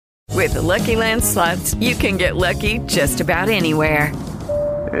With the Lucky Land Slots, you can get lucky just about anywhere.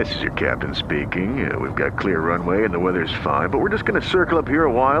 This is your captain speaking. We've got clear runway and the weather's fine, but we're just going to circle up here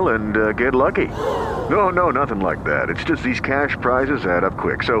a while and get lucky. No, nothing like that. It's just these cash prizes add up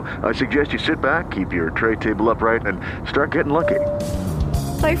quick. So I suggest you sit back, keep your tray table upright, and start getting lucky.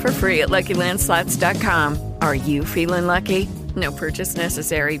 Play for free at LuckyLandSlots.com. Are you feeling lucky? No purchase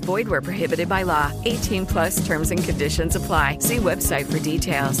necessary. Void where prohibited by law. 18 plus terms and conditions apply. See website for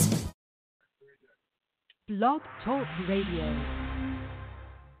details. Blog Talk Radio.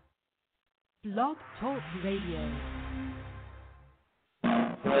 Blog Talk Radio.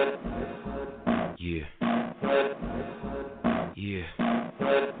 Yeah.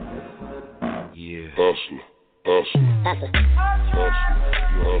 Hustle.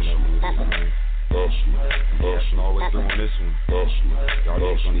 All the way through on this one. Y'all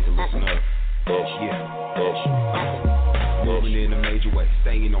niggas don't need to listen up. Moving in a major way,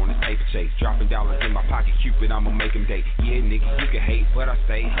 staying on this paper chase, dropping dollars in my pocket, Cupid, I'ma make him date. Yeah, nigga, you can hate, but I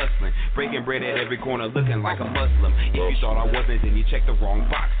stay hustling, breaking bread at every corner, looking like a Muslim. If you thought I wasn't, then you checked the wrong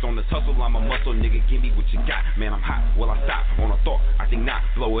box. On the tussle, I'm a muscle, nigga, give me what you got. Man, I'm hot, will I stop? On a thought, I think not,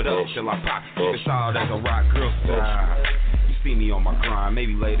 blow it up till I pop. Keep it solid as a rock girl style. See me on my grind,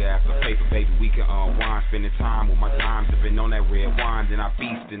 maybe later after paper, baby, we can unwind. Spending time with my time, sipping on that red wine. Then I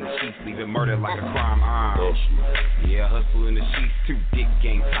feast in the sheets, leaving murder like a crime. Yeah, hustle in the sheets too. Dick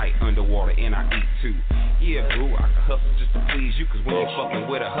game tight, underwater, and I eat too. Yeah, boo, I can hustle just to please you. Cause when you fucking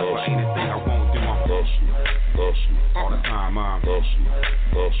with a hustler, ain't a thing I won't do. I'm all the time,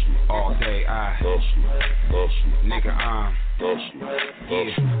 all day, nigga,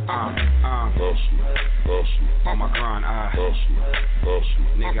 on my grind,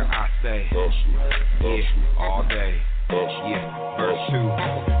 nigga, I stay, all day. Verse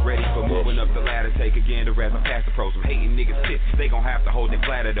 2, ready for moving up the ladder, take again the rest, I pass the pros. I'm hating niggas pissed, they gon' have to hold their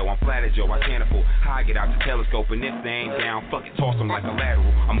bladder though. I'm flattered, Joe, I can't afford how I get out the telescope, and if they ain't down, fuck it, toss them like a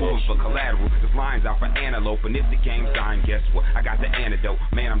lateral. I'm moving for collateral, this line's out for antelope, and if the game's dying, guess what? I got the antidote,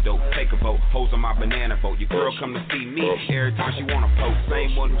 man, I'm dope, take a vote, hoes on my banana boat. Your girl come to see me, every time she wanna post,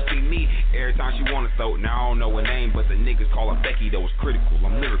 same one who see me, every time she wanna throw. Now I don't know her name, but the niggas call her Becky, though it's critical,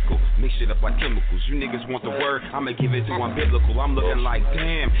 I'm lyrical, mix shit up like chemicals. You niggas want the word, I'ma give it to one biblical. I'm looking like,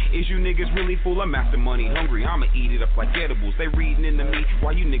 damn, is you niggas really full? I'm after money hungry, I'ma eat it up like edibles. They reading into me,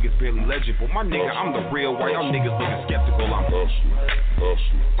 why you niggas barely legible? My nigga, I'm the real, why y'all niggas looking skeptical? I'm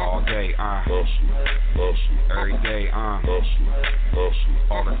all day, every day, all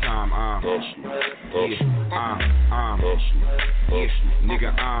the time,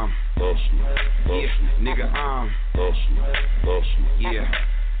 nigga, nigga,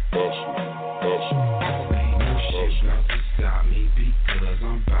 ain't no shit about to stop me because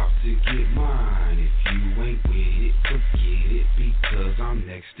I'm about to get mine. If you ain't with it, forget it because I'm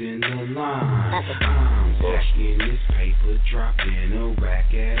next in the line. I'm stacking this paper, dropping a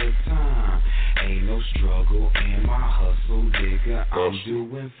rack at a time. Ain't no struggle in my hustle, nigga, I'm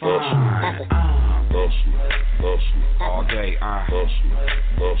doing fine. All day,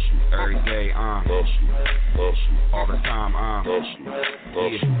 every day, all the time,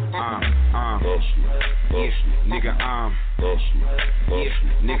 nigga,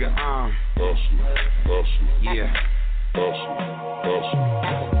 nigga,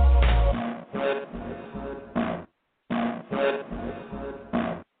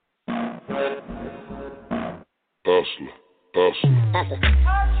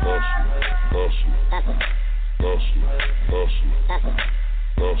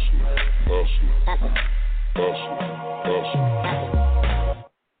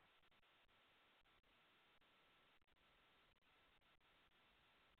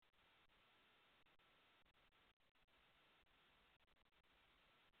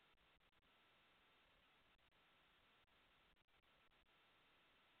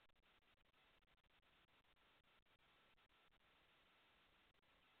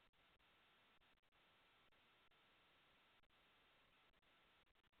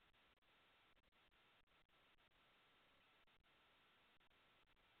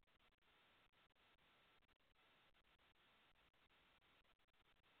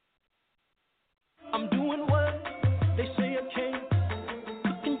 I'm doing what they say I can't.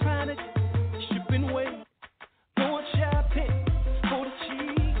 Cooking product, shipping weight. Going shopping for the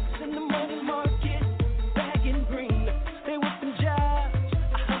cheese in the money market. Bagging green, they whipping jobs.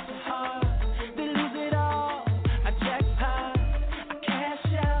 I hustle hard, they lose it all. I jackpot, I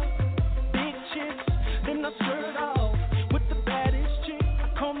cash out. Big chips, then I skirt off with the baddest chick.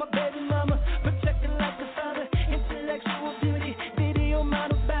 I call my baby mama, protecting like a father. Intellectual beauty, video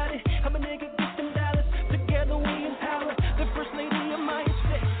model body. I'm a nigga.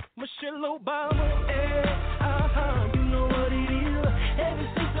 Obama. You know what it is. Ever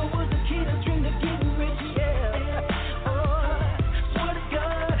since I was a kid, I dreamed of getting rich, yeah. Oh, swear to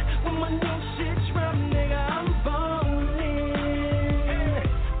God, when my new shit drop, nigga, I'm ballin'.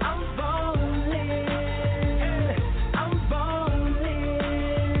 I'm ballin'. I'm ballin'.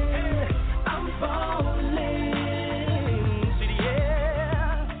 I'm ballin'. See,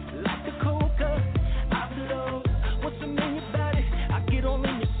 yeah, like the coca, I flow. Once I'm in your body, I get all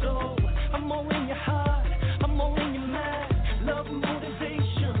in your soul. I'm all in your heart, I'm all in your mind. Love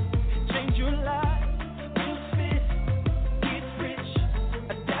motivation, change your life. Real fit, get rich.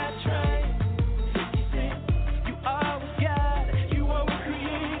 I die trying. 50 Cent, you are a God, you are a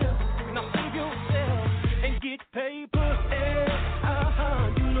creator. Now save yourself and get paper.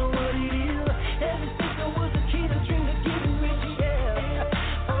 You know what it is. Ever since I was a kid, I dreamed of getting rich,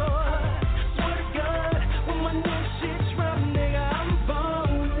 yeah. Oh, swear to God, when my new shit drop, nigga, I'm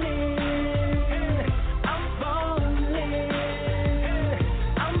ballin'. I'm ballin'.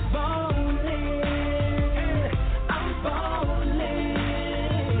 I'm ballin'. I'm ballin'.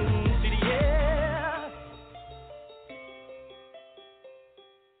 See, yeah.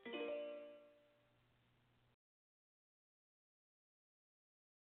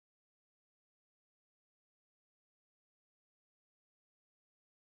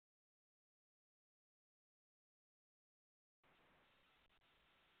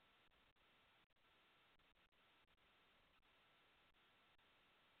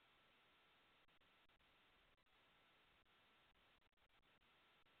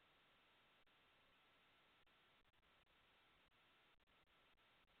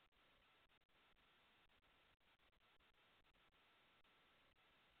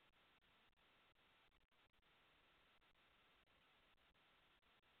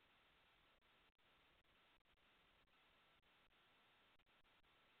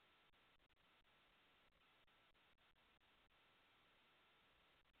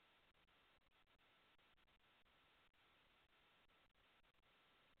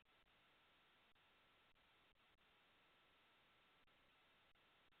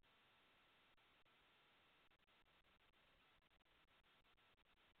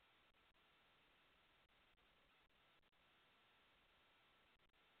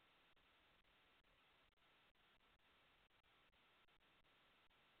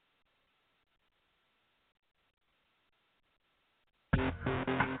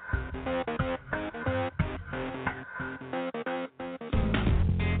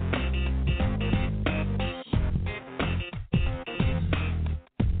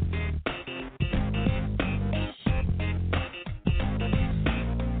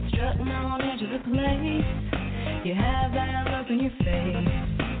 Strutting on into the place. You have that look on your face.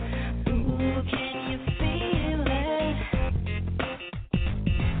 Ooh, can you feel it?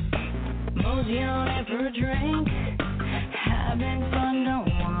 Mosey on in for a drink. Having fun, don't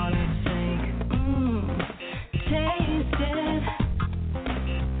wanna think. Taste it.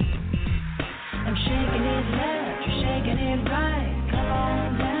 I'm shaking it left, you're shaking it right. Come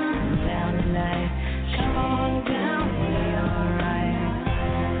on down tonight. Come on down, be alright.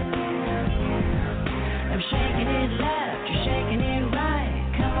 I'm shaking it left, you're shaking it right.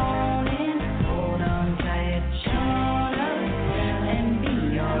 Come on in, hold on tight. Come on up and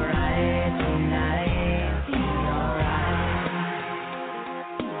be alright tonight. Be alright.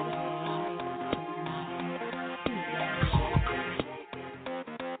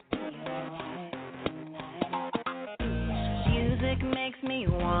 Music makes me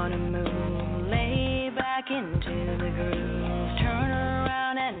wanna move. Lay back into the groove. Turn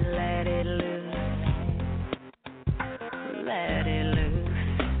around and let it loose. Let it loose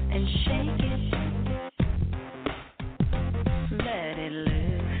and shake it. Let it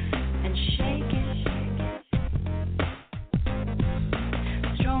loose and shake it.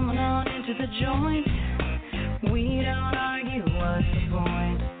 Strolling on into the joint. We don't argue, what's the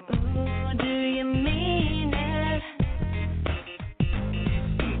point? Ooh, do you mean it?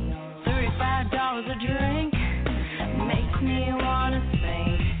 $35 a drink makes me wanna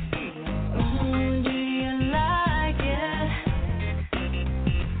think. Ooh, do you like it?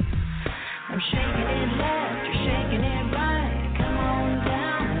 I'm shaking it left, you're shaking it right. Come on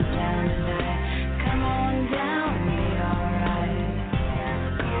down tonight. Come on down, be alright.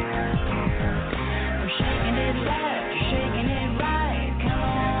 I'm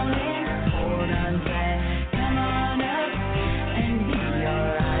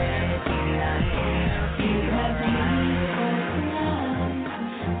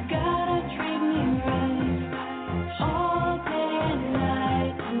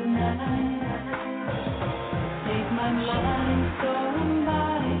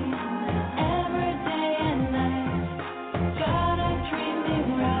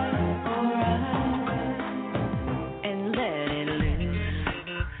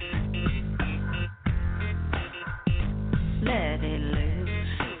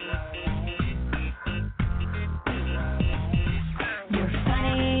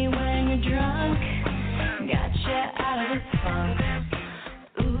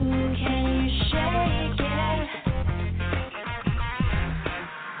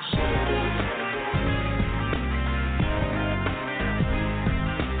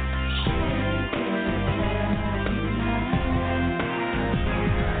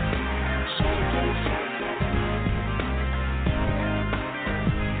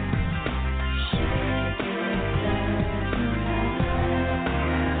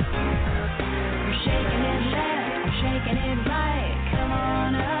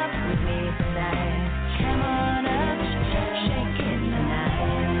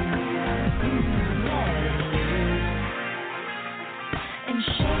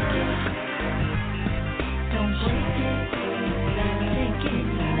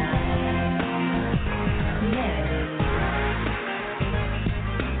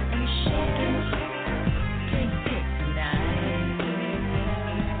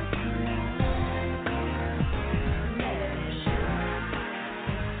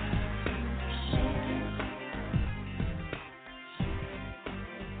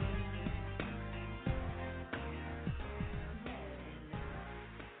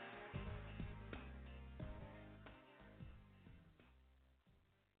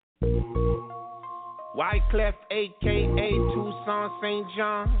Wyclef, a.k.a. Tucson St.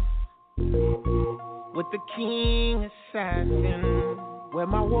 John, with the king assassin. Where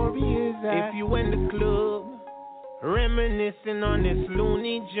my warriors at? If you in the club, reminiscing on this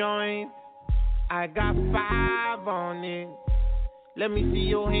loony joint, I got 5 on it. Let me see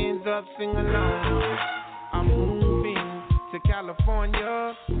your hands up, sing along. I'm moving to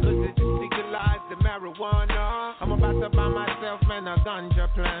California, cause it just legalized the marijuana. I'm about to buy myself, man, a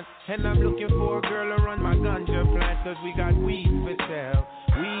ganja plant. And I'm looking for a girl to run my ganja plant, cause we got weed for sale,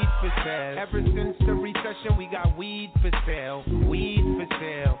 weed for sale. Ever since the recession, we got weed for sale, weed for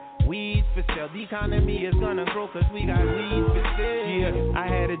sale, weed for sale. The economy is gonna grow, cause we got weed for sale. Yeah, I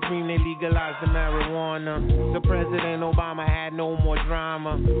had a dream they legalized the marijuana, so President Obama had no more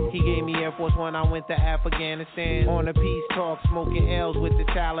drama. He gave me Air Force One, I went to Afghanistan on a peace talk, smoking L's with the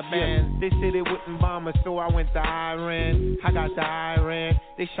Taliban. They said it wouldn't bomb us, so I went to Iran. I got to Iran,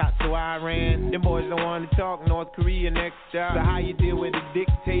 they shot to Iran. Them boys don't want to talk, North Korea next job. So how you deal with a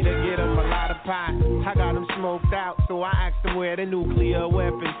dictator, get him a lot of pot. I got him smoked out, so I asked him where the nuclear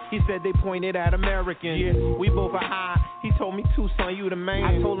weapons. He said they pointed at Americans. Yeah, we both are high. He told me, Tucson, you the man.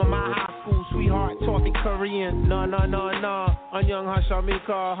 I told him my high school sweetheart talking Korean. No. On young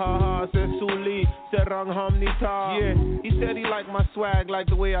Hashamika, ha, said Suli, said Rang Hamnita. Yeah, he said he liked my swag, like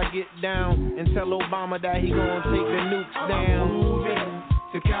the way I get down. And tell Obama that he gon' take the nukes down. I'm moving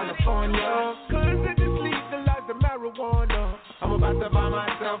to California, cause they just legalized the marijuana. I'm about to buy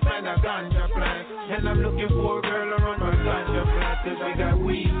myself and a ganja plant, and I'm looking for a girl to run my ganja plant, cause we got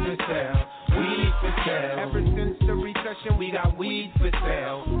weed for sale, weed for sale. Ever since the recession, we got weed for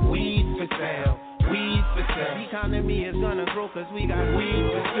sale, weed for sale, weed for sale. The economy is gonna grow, cause we got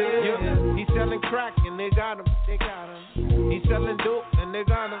weed for sale. Yeah. He's selling crack and they got him, they got him. He's selling dope and they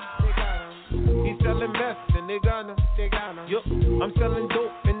got him, they got him. He's selling meth and they got him, they got him. Yup, I'm selling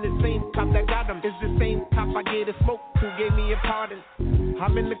dope and the same cop that got him is the same cop I gave a smoke who gave me a pardon.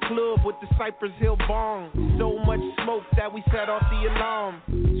 I'm in the club with the Cypress Hill bong. So much smoke that we set off the alarm.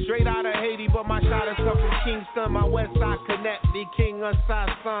 Straight out of Haiti, but my shot is up from Kingston. My West Side Connect, the king of side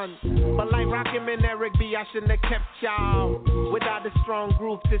son. But like Rakim and Eric B, I shouldn't have kept y'all without a strong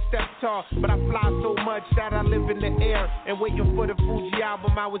group to step tall. But I fly so much that I live in the air. And waiting for the Fuji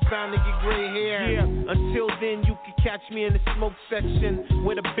album, I was bound to get gray hair. Yeah, until then, you can catch me in the smoke section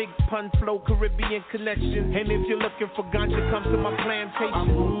with a big pun flow, Caribbean connection. And if you're looking for ganja, come to my plantation. I'm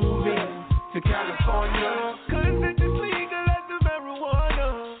moving to California, cause they just legalized the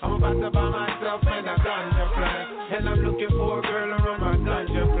marijuana. I'm about to buy myself and a ganja plant, and I'm looking for a girl to run my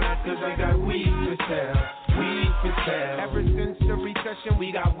ganja plant, cause I got weed for sale, weed for sale. Ever since the recession,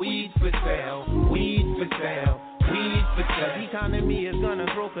 we got weed for sale, weed for sale, weed for sale. The economy is gonna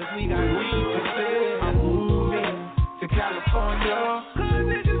grow, cause we got weed for sale. I'm moving to California, cause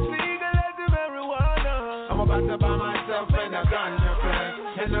they just legalized the marijuana. I'm about to buy myself and a ganja plant,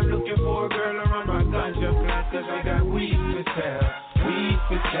 and I'm looking for a girl to run my ganja plant, cause I got weed for sale, weed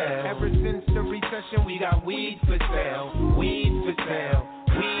for sale. Ever since the recession, we got weed for sale, weed for sale,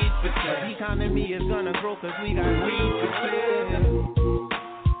 weed for sale. The economy is gonna grow, cause we got weed for sale.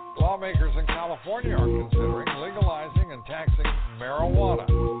 Lawmakers in California are considering legalizing and taxing marijuana.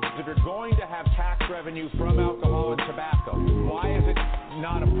 If you're going to have tax revenue from alcohol and tobacco, why is it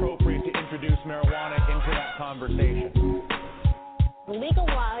not appropriate to introduce marijuana into that conversation?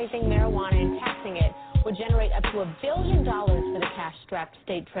 Legalizing marijuana and taxing it would generate up to $1 billion for the cash-strapped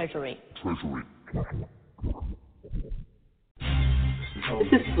state treasury.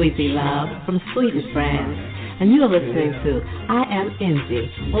 This is Sleepy Love from Sweetest Friends, and you're listening to I Am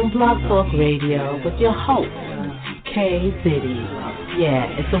Indi on Blog Talk Radio with your host, K Diddy.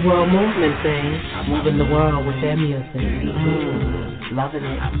 Yeah, it's a world movement thing, moving the world with their music. Loving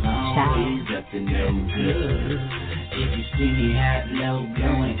it. Ciao. If you see me hot, low,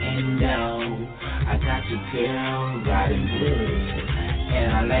 going endo, I got your girl riding good,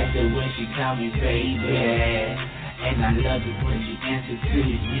 and I like it when she call me baby. And I love it when she answers to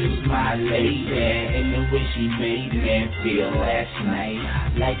you, my lady. And the way she made me feel last night,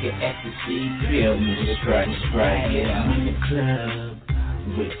 like an ecstasy, feel me strut. I'm in the club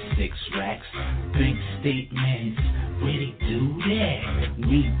with 6 racks, big statements, where they do that?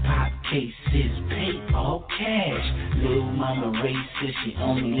 We pop cases, pay all cash. Lil' mama racist, she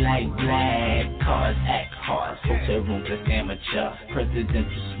only like black cars, act hard, hotel rooms that's amateur,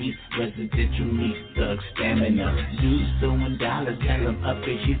 presidential suites, residential meet, thug stamina. Dudes throwing dollars, tell them up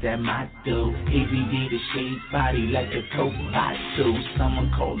there, she's at my door. ABD the shade body like a robot, so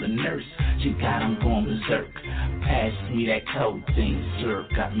someone call a nurse. you got 'em going berserk. Pass me that cold thing, sir,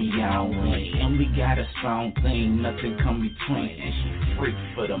 got me on way. And we got a strong thing, nothing come between. And she freak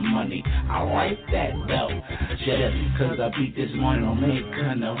for the money, I like that though. Just cause I beat this money don't make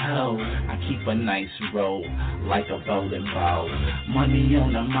her no hoe. I keep a nice roll, like a bowling ball. Money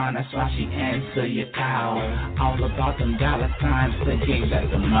on the mind, that's why she answer your call. All about them dollar signs, the games at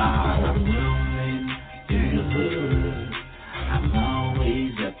the mall. I'm rolling through the hood, I'm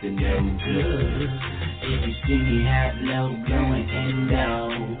always up to no good. If you see me hat low, blowing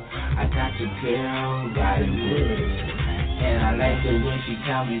endo, I got your girl riding wood. And I like the way she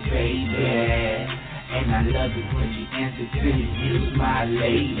call me baby. And I love it when she answers to you, my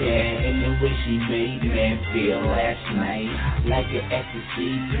lady. And the way she made me feel last night, like an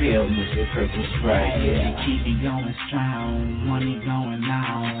ecstasy pill with the purple Sprite. She keep me going strong, money going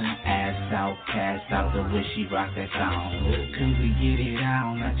on. Ass out, passed out, the way she rock that song. Could we get it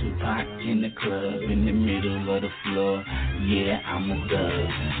on? Not too hot in the club, in the middle of the floor. Yeah, I'm a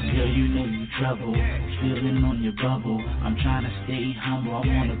thug. Girl, you know you trouble, feeling on your bubble. I'm trying to stay humble, I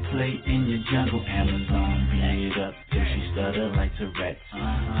wanna play in your jungle. Amazon, beat it up till she stutter like Tourette's.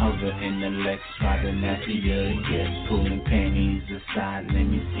 Hover in the Lex, rather nastier it gets. Pulling panties aside, let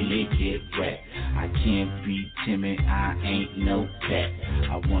me see it get wet. I can't be timid, I ain't no pet.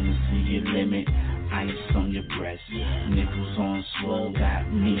 I wanna see your limit, ice on your breast. Nipples on swell,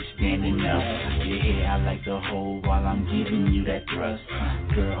 got me standing up. Yeah, I like the hold while I'm giving you that thrust.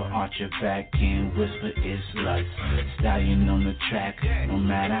 Girl, arch your back and whisper it's lust. Stallion on the track, no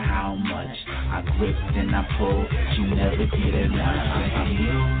matter how much I grip and I pull, she never get enough. I'm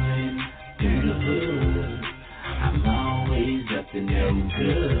rolling through the hood, I'm always up to no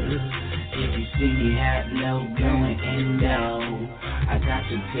good. If you see me hat low, blowing endo, I got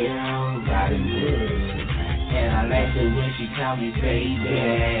your girl riding wood. And I like the way she call me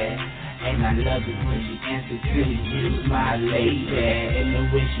baby. And I love it when she answers to you, my lady. And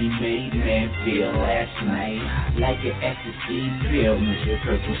the way she made me feel last night, like an ecstasy pill, Mr.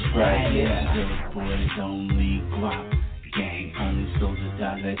 Purple Sprite. Yeah, good boys only guap. Gang, only soldiers,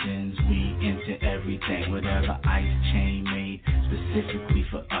 die legends, we into everything. Whatever ice chain made specifically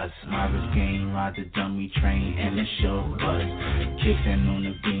for us. Marvin's game, ride the dummy train and the show bus. Kicking on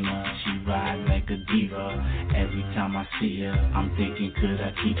the beamer, she ride like a diva. Every time I see her, I'm thinking could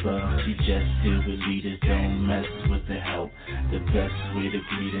I keep her? She just deal with leaders, don't mess with the help. The best way to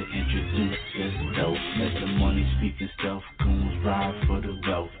greet her, introduce is dope. Let the money speak and stuff, goons ride for the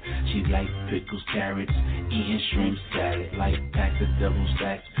wealth. She like pickles, carrots, eating shrimp salad. Like packs of double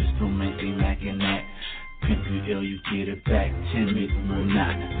stacks, pistol make they mackin' that. Pimp you ill, you get it back. Timid, we're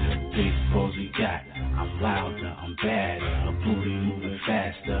not. Big balls we got. I'm wilder, I'm badder. Her booty moving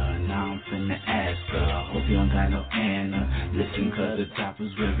faster. Now I'm finna ask her. Hope you don't got no Anna. Listen, cause the top is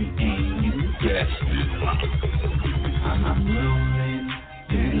where we aim. You guess. I'm rolling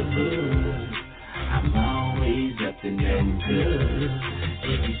through the hood, I'm always up to no good.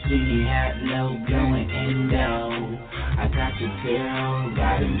 If you see me hat low, blowing endo, I got your girl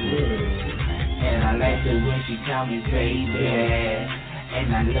riding wood. And I like the way she call me baby.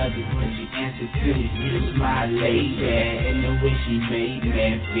 And I love it when she answers to you, my lady. And the way she made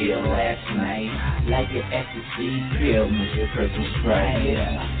me feel last night, like an ecstasy pill, Mr. Purple Sprite.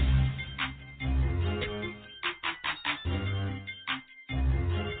 Yeah.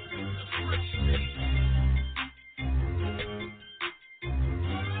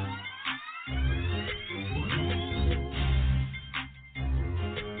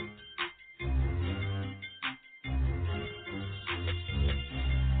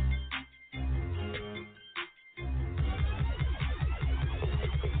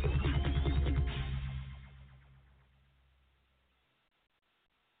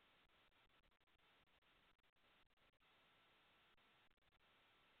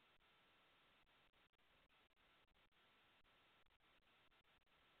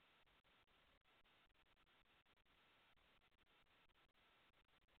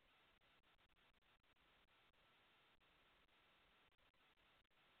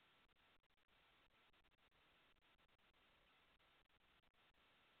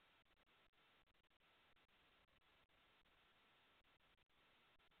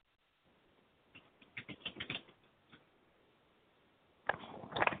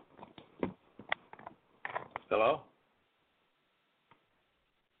 Hello?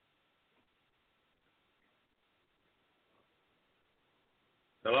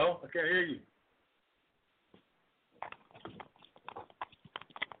 Hello? I can't hear you.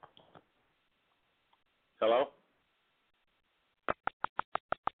 Hello?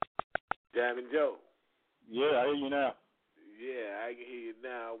 Jammin' Joe. Yeah, I hear you now. Yeah, I can hear you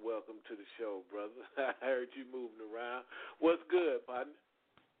now. Well, welcome to the show, brother. I heard you moving around. What's good, partner?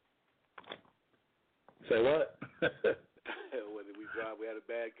 Say what? When did we drop? We had a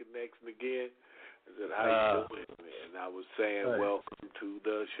bad connection again. I said, how you doing? And I was saying, welcome to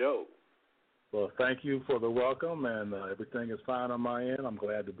the show. Well, thank you for the welcome, and everything is fine on my end. I'm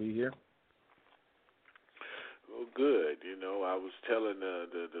glad to be here. Well, good. You know, I was telling the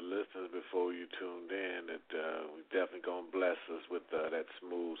listeners before you tuned in that we're definitely going to bless us with that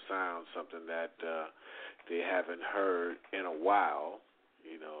smooth sound, something that they haven't heard in a while,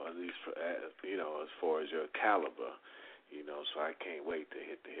 you know, at least, for, you know, as far as your caliber, you know, so I can't wait to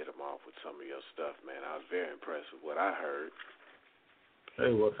hit them off with some of your stuff, man. I was very impressed with what I heard.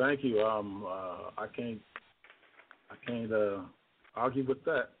 Hey, well, thank you. I can't argue with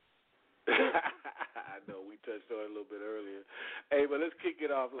that. I know we touched on it a little bit earlier. Hey, but let's kick it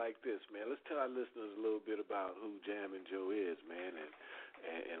off like this, man. Let's tell our listeners a little bit about who Jammin' Joe is, man,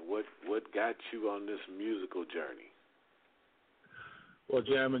 and what got you on this musical journey. Well,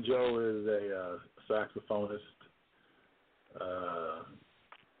 Jammin' Joe is a saxophonist,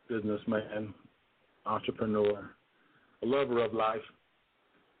 businessman, entrepreneur, a lover of life.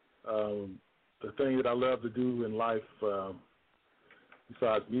 The thing that I love to do in life,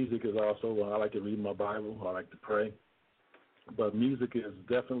 besides music, is also I like to read my Bible. I like to pray. But music is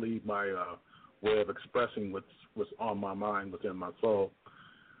definitely my way of expressing what's on my mind, within my soul.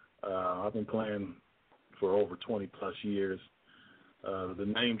 I've been playing for over 20-plus years. The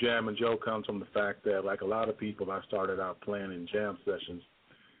name Jammin' Joe comes from the fact that, like a lot of people, I started out playing in jam sessions.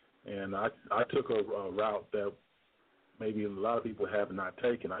 And I took a route that maybe a lot of people have not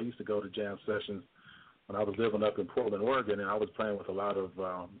taken. I used to go to jam sessions when I was living up in Portland, Oregon, and I was playing with a lot of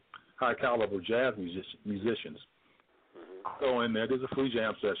high-caliber jazz musicians. Mm-hmm. I go in there. These are free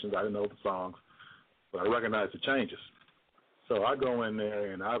jam sessions. I didn't know the songs, but I recognized the changes. So I go in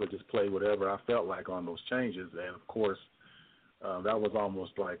there, and I would just play whatever I felt like on those changes. And, of course, that was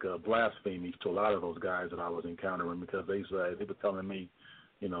almost like a blasphemy to a lot of those guys that I was encountering, because they were telling me,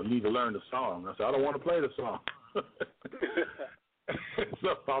 you know, you need to learn the song. I said, I don't want to play the song.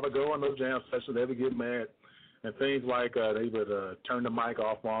 So I would go on those jam sessions. They would get mad, and things like they would turn the mic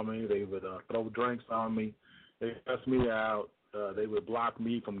off on me. They would throw drinks on me. They would cuss me out. They would block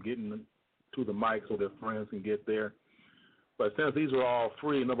me from getting to the mic so their friends can get there. But since these were all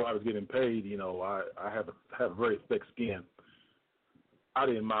free and nobody was getting paid, you know, I have a very thick skin. I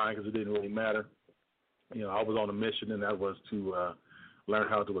didn't mind because it didn't really matter. You know, I was on a mission, and that was to learn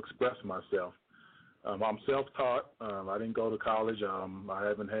how to express myself. I'm self-taught. I didn't go to college. I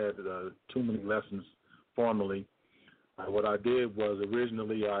haven't had too many lessons formally. What I did was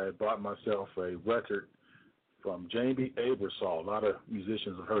originally I had bought myself a record from Jamie Abersol. A lot of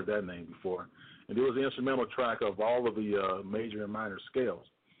musicians have heard that name before. And it was an instrumental track of all of the major and minor scales.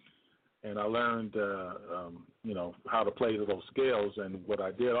 And I learned, you know, how to play those scales. And what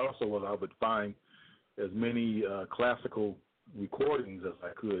I did also was I would find as many classical recordings as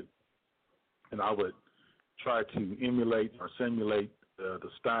I could, and I would try to emulate or simulate the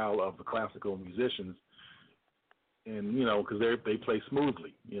style of the classical musicians. And, you know, because they play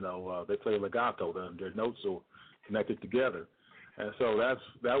smoothly, you know, they play legato, their notes are connected together. And so that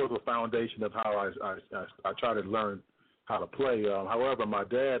was the foundation of how I tried to learn how to play. However, my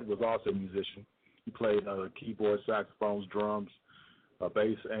dad was also a musician. He played keyboard, saxophones, drums,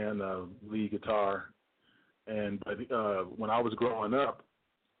 bass, and lead guitar. And when I was growing up,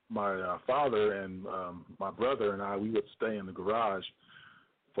 my father and my brother and I, we would stay in the garage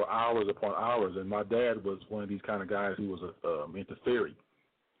for hours upon hours. And my dad was one of these kind of guys who was into theory.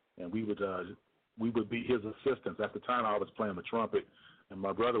 And we would be his assistants. At the time, I was playing the trumpet, and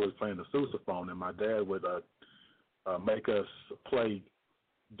my brother was playing the sousaphone. And my dad would make us play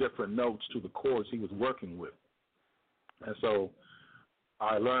different notes to the chords he was working with. And so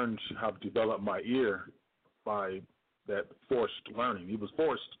I learned how to develop my ear by that forced learning. He was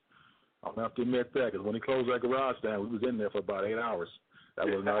forced. I'll have to admit that, because when he closed that garage down, we was in there for about 8 hours. That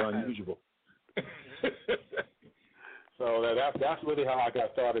was not unusual. So that's really how I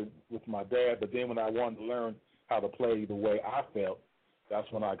got started with my dad. But then when I wanted to learn how to play the way I felt,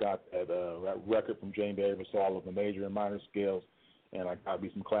 that's when I got that record from James Abersol of the major and minor scales, and I got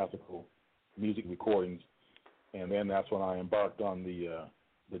me some classical music recordings. And then that's when I embarked on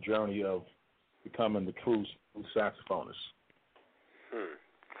the journey of becoming the true saxophonist.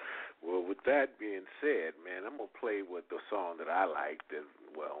 Well, with that being said, man, I'm going to play with the song that I like,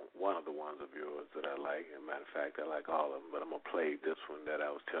 one of the ones of yours that I like. As a matter of fact, I like all of them, but I'm going to play this one that I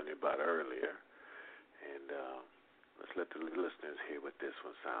was telling you about earlier. And let's let the listeners hear what this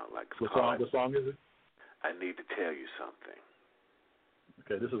one sounds like. What song is it? I Need to Tell You Something.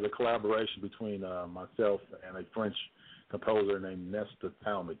 Okay, this is a collaboration between myself and a French composer named Nesta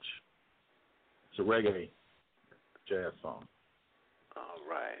Talmadge. It's a reggae jazz song. All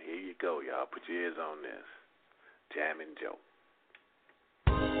right, here you go, y'all. Put your ears on this. Jammin' Joe.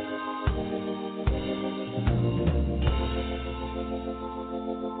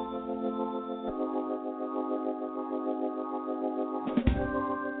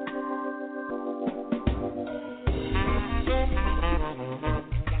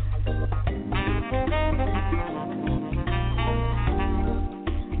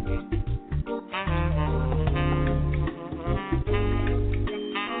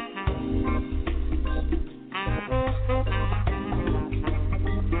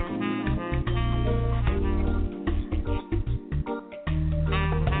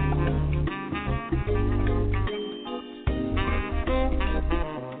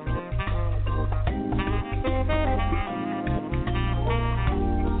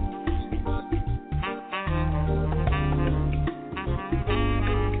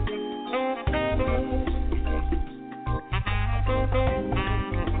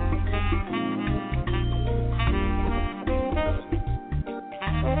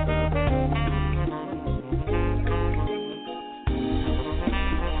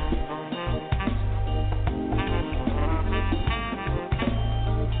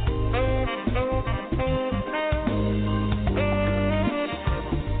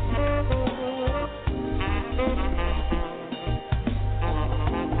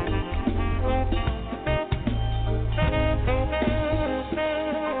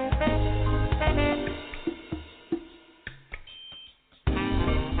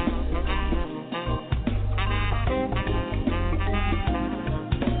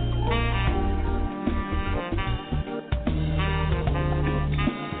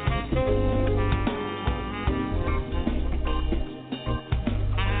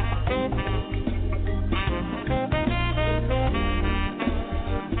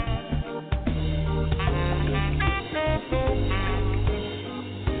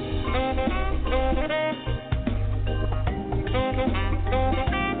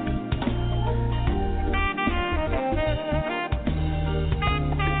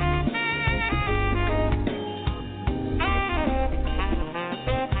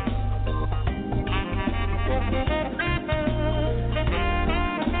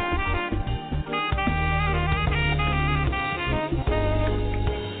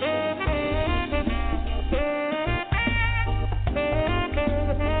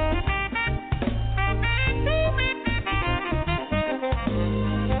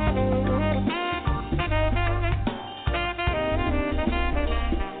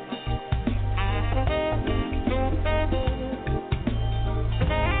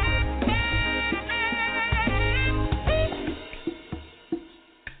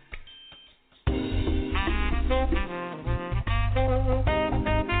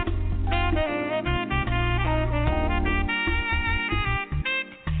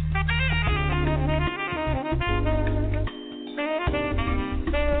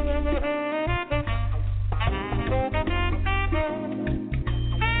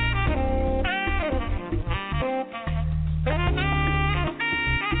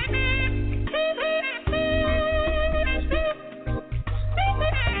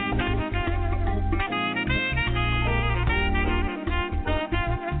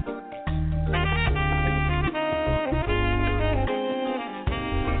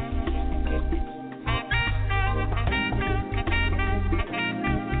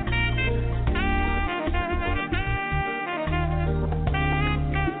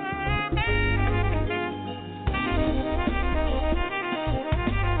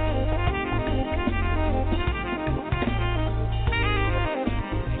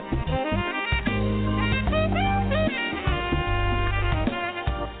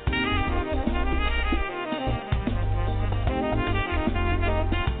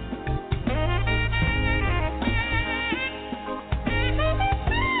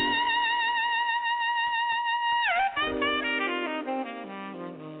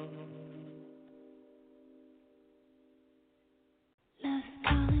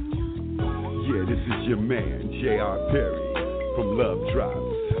 Your man, J.R. Perry from Love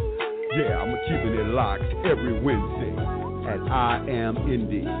Drops. Yeah, I'm keeping it locked every Wednesday at I Am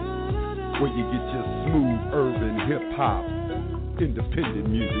Indi, where you get your smooth urban hip-hop independent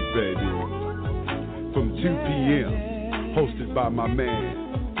music, baby. From 2 p.m., hosted by my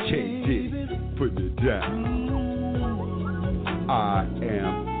man, K Diddy, putting it down. I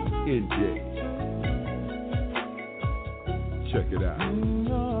Am Indi. Check it out.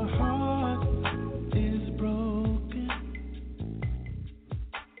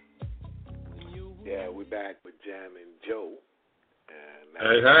 Yeah, we're back with Jammin' Joe. And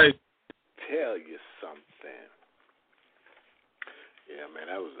hey. Tell you something. Yeah, man,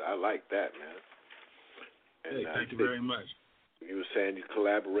 I like that, man. And, hey, thank you very much. You were saying you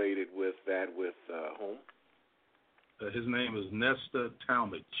collaborated with whom? His name is Nesta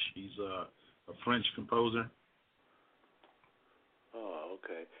Talmadge. He's a French composer. Oh,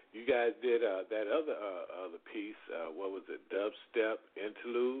 okay. You guys did that other piece. What was it? Dubstep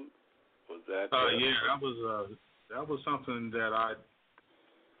interlude. Was that? Yeah, that was something that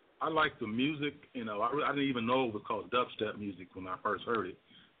I liked the music. You know, I didn't even know it was called dubstep music when I first heard it.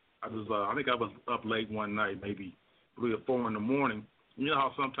 I think I was up late one night, maybe 3 or 4 in the morning. You know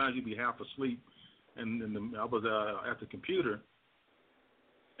how sometimes you be half asleep, and I was at the computer,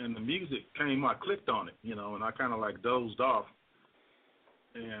 and the music came. I clicked on it, you know, and I kind of like dozed off.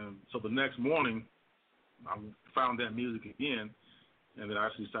 And so the next morning, I found that music again, and then I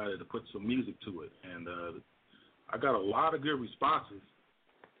actually decided to put some music to it. And I got a lot of good responses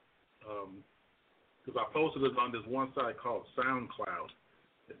because I posted it on this one site called SoundCloud.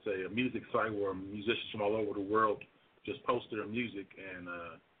 It's a music site where musicians from all over the world just post their music and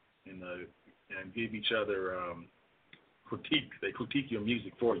give each other critique. They critique your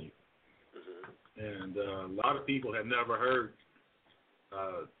music for you. Mm-hmm. And a lot of people had never heard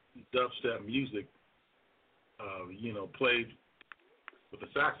dubstep music, played with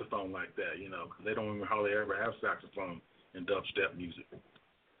a saxophone like that, because they don't even hardly ever have saxophone in dubstep music.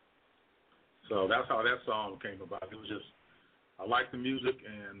 So that's how that song came about. It was just, I liked the music,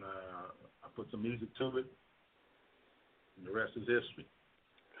 and I put some music to it, and the rest is history.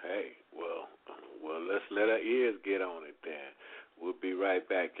 Hey, well, let's let our ears get on it then. We'll be right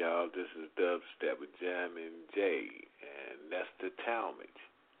back, y'all. This is Dubstep with Jammin' J and Nesta Talmadge.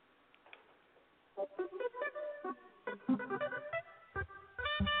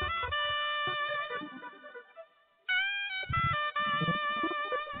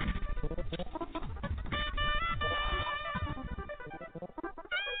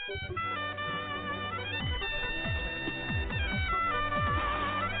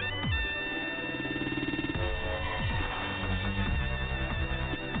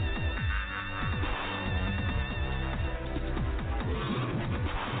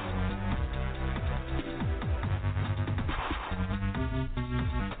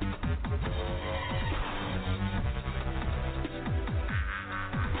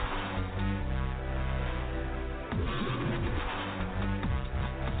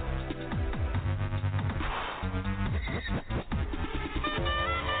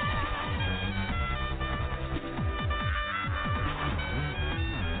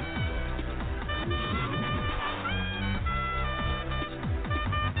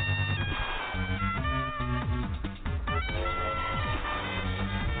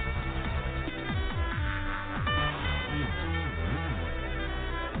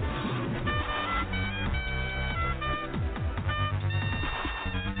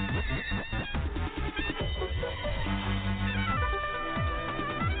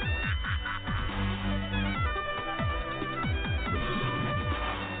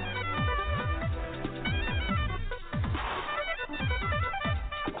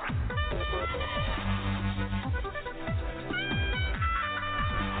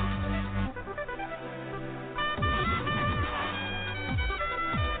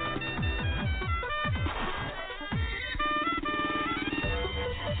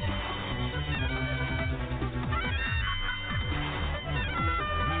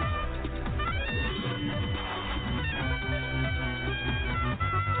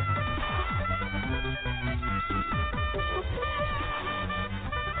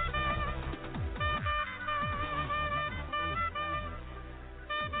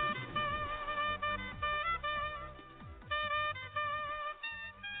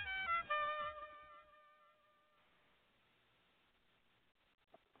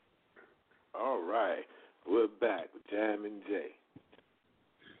 All right, we're back with Jammin' J.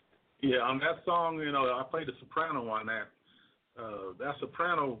 Yeah, on that song, I played the soprano on that. That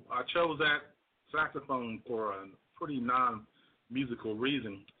soprano, I chose that saxophone for a pretty non-musical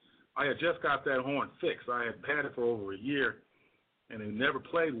reason. I had just got that horn fixed. I had it for over a year, and it never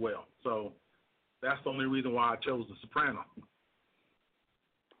played well. So that's the only reason why I chose the soprano.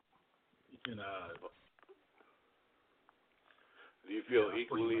 Do you feel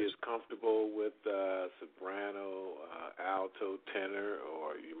equally as comfortable with soprano, alto, tenor,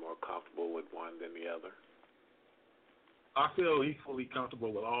 or are you more comfortable with one than the other? I feel equally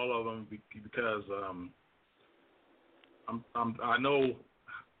comfortable with all of them because I know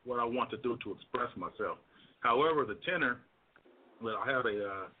what I want to do to express myself. However, the tenor, well, I have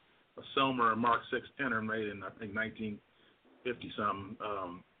a Selmer Mark 6 tenor made in, I think, 1950 something.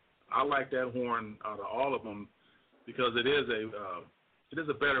 I like that horn out of all of them because it is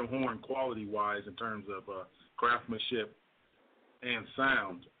a better horn quality wise in terms of craftsmanship and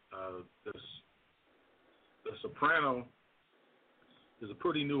sound. The soprano is a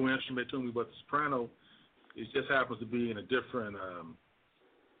pretty new instrument to me, but the soprano it just happens to be in a different.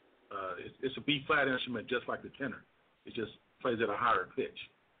 It's a B flat instrument, just like the tenor. It just plays at a higher pitch.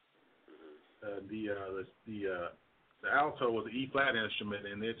 The alto is an E flat instrument,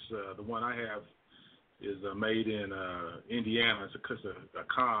 and it's the one I have is made in Indiana. It's a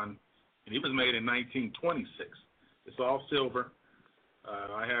Con, and it was made in 1926. It's all silver.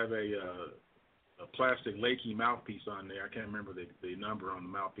 I have a plastic Lakey mouthpiece on there. I can't remember the number on the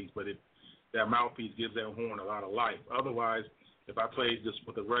mouthpiece, but that mouthpiece gives that horn a lot of life. Otherwise, if I played just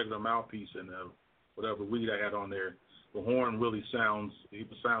with a regular mouthpiece and whatever reed I had on there, the horn really it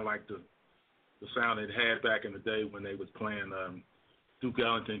would sound like the sound it had back in the day when they was playing Duke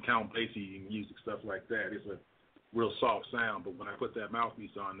Ellington, Count Basie music, stuff like that. It's a real soft sound, but when I put that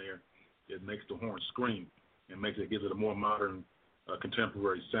mouthpiece on there, it makes the horn scream and gives it a more modern,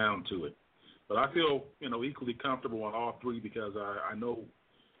 contemporary sound to it. But I feel, equally comfortable on all three because I know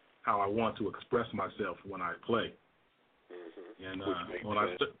how I want to express myself when I play. Mm-hmm. And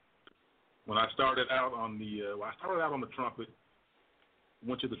when I started out on the trumpet,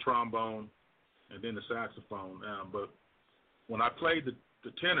 went to the trombone, and then the saxophone. But when I played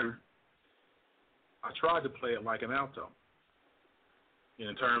the tenor, I tried to play it like an alto.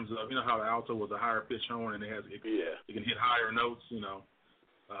 In terms of how the alto was a higher pitch horn and it can hit higher notes.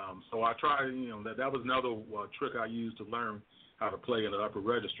 So I tried. That was another trick I used to learn how to play in the upper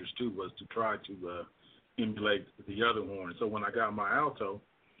registers too, was to try to emulate the other horn. So when I got my alto,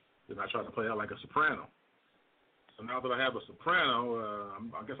 then I tried to play it like a soprano. So now that I have a soprano,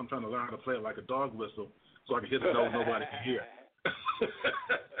 I guess I'm trying to learn how to play it like a dog whistle so I can hit the note nobody can hear.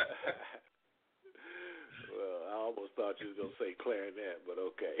 Well, I almost thought you was going to say clarinet, but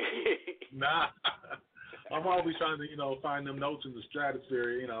okay. Nah. I'm always trying to, find them notes in the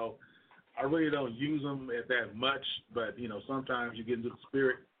stratosphere. I really don't use them at that much, but, sometimes you get into the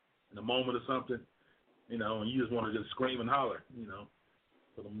spirit in the moment of something, and you just want to just scream and holler,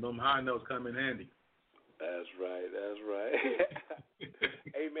 So them high notes come in handy. That's right.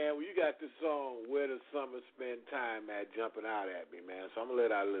 Hey, man, well, you got this song, Where Does Summer Spend Time At, jumping out at me, man. So I'm going to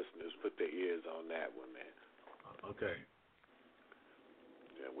let our listeners put their ears on that one, man. Okay.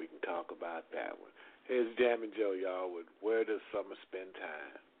 Yeah, we can talk about that one. Here's Jammin' Joe, y'all, with Where Does Summer Spend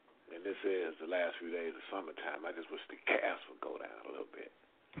Time? And this is the last few days of summertime. I just wish the gas would go down a little bit.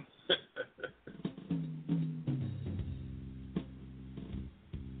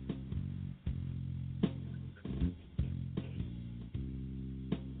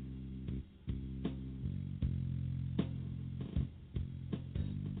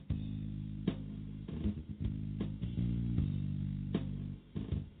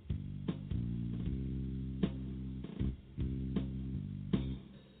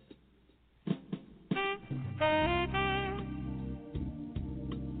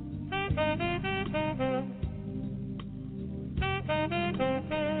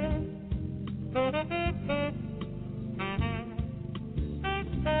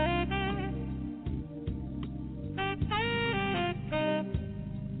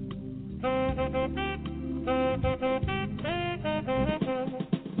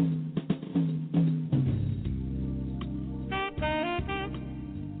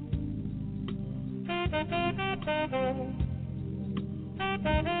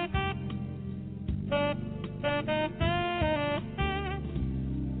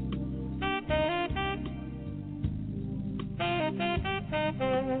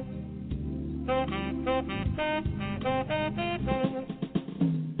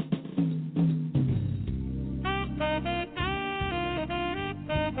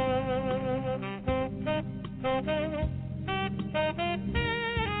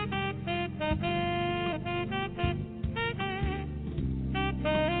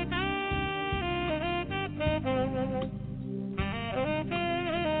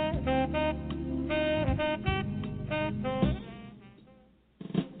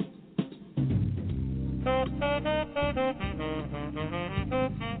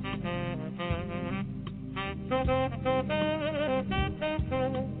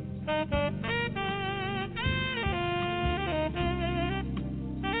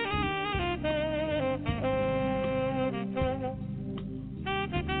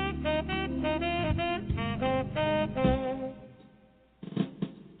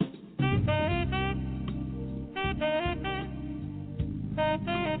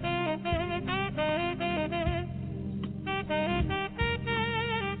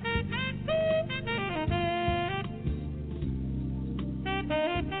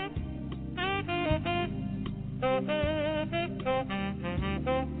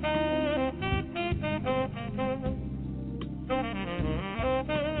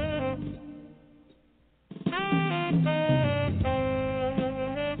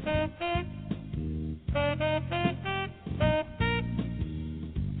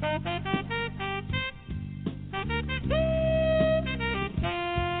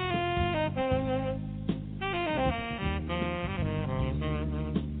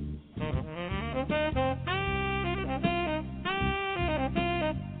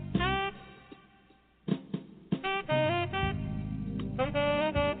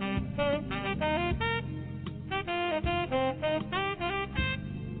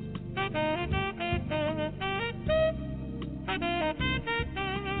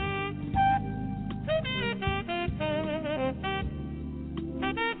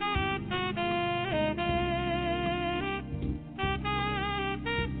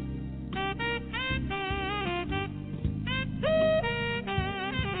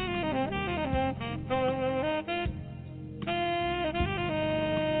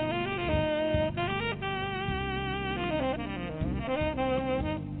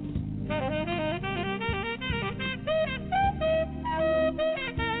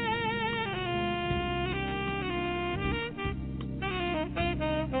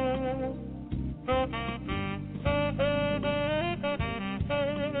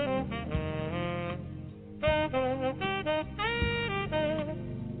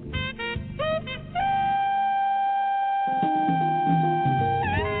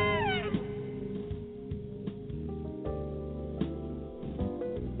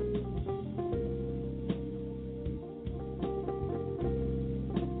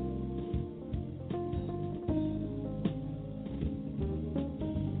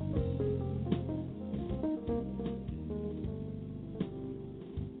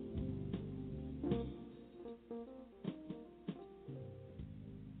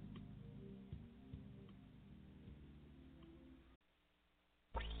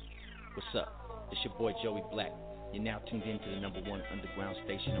 What's up? It's your boy Joey Black. You're now tuned in to the #1 underground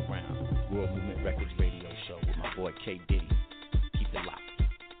station around, World Movement Records radio show with my boy K Diddy. Keep it locked.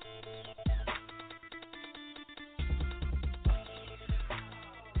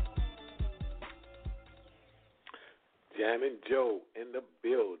 Jammin' Joe in the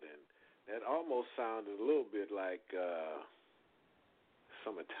building. That almost sounded a little bit like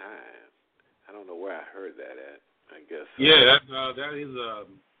Summertime. I don't know where I heard that at. I guess. Yeah, that is a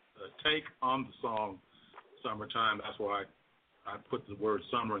take on the song Summertime. That's why I put the word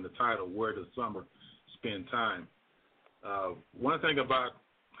summer in the title. Where does summer spend time? One thing about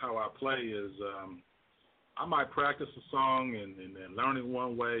how I play is I might practice a song and learn it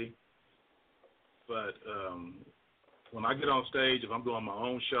one way, but when I get on stage, if I'm doing my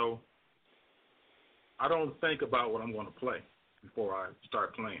own show, I don't think about what I'm going to play before I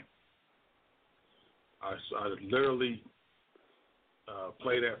start playing. I literally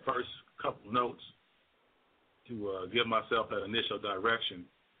play that first couple notes to give myself that initial direction,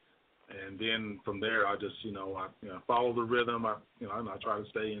 and then from there I just I follow the rhythm. I try to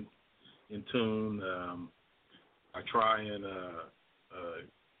stay in tune. I try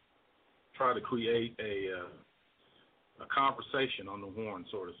to create a conversation on the horn,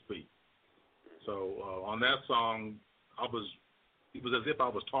 so to speak. So on that song, it was as if I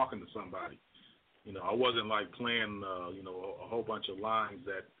was talking to somebody. I wasn't like playing, a whole bunch of lines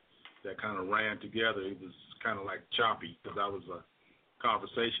that kind of ran together. It was kind of like choppy because that was a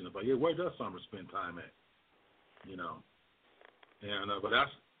conversation about, where does summer spend time at? And but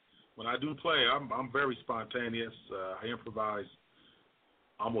that's when I do play. I'm very spontaneous. I improvise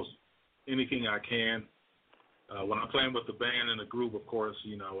almost anything I can. When I'm playing with the band and the group, of course,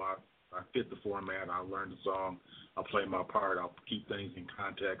 I fit the format. I learn the song. I'll play my part. I'll keep things in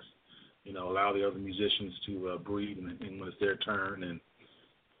context. Allow the other musicians to breathe and when it's their turn, and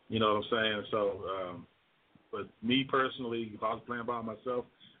you know what I'm saying. So, but me personally, if I was playing by myself,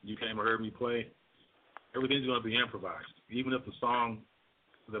 you came and heard me play, everything's going to be improvised. Even if the song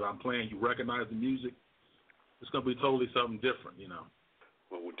that I'm playing, you recognize the music, it's going to be totally something different.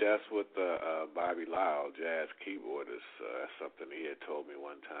 Well, that's what Bobby Lyle, jazz keyboardist, that's something he had told me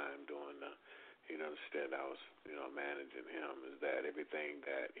one time doing the. Instead I was, managing him, is that everything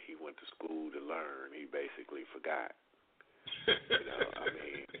that he went to school to learn, he basically forgot.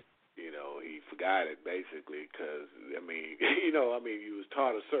 He forgot it basically because, you was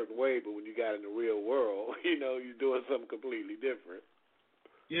taught a certain way, but when you got in the real world, you're doing something completely different.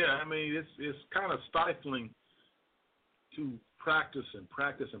 Yeah, it's kind of stifling to practice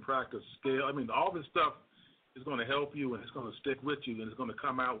scale. All this stuff is going to help you and it's going to stick with you and it's going to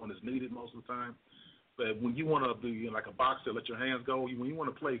come out when it's needed most of the time. But when you want to be like a boxer, let your hands go, when you want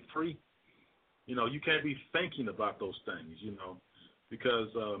to play free, you can't be thinking about those things, because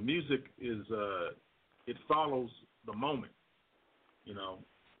music is, it follows the moment, and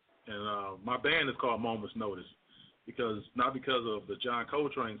my band is called Moments Notice not because of the John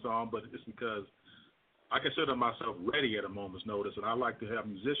Coltrane song, but it's because I consider myself ready at a moment's notice, and I like to have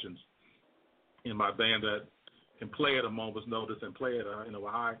musicians in my band that can play at a moment's notice and play at a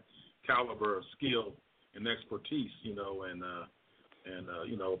high caliber of skill and expertise, and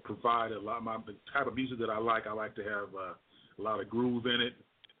provide a lot. The type of music that I like to have a lot of groove in it.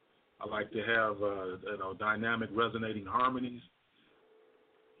 I like to have dynamic, resonating harmonies.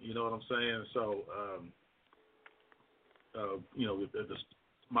 You know what I'm saying? So,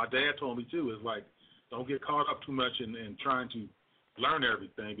 my dad told me too is like, don't get caught up too much in trying to learn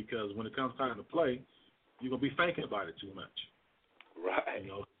everything, because when it comes time to play, you're gonna be thinking about it too much. Right.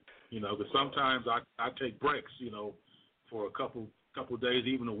 Because sometimes I take breaks, for a couple days,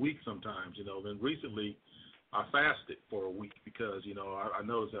 even a week sometimes. Then recently, I fasted for a week because I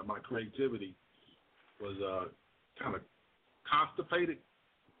noticed that my creativity was kind of constipated.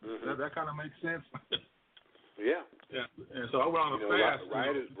 Mm-hmm. That kind of makes sense. Yeah. Yeah. And so I went on a fast.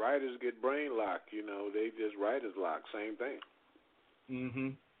 Writers get brain lock. They just writer's lock. Same thing.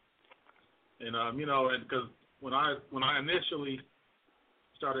 Mhm. And and because when I initially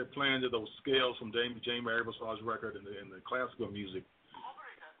started playing to those scales from Jamie Ebersaw's record and the classical music,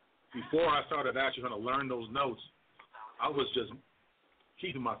 before I started actually trying to learn those notes, I was just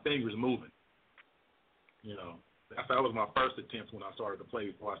keeping my fingers moving. That was my first attempt when I started to play.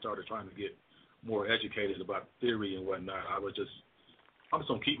 Before I started trying to get more educated about theory and whatnot, I'm just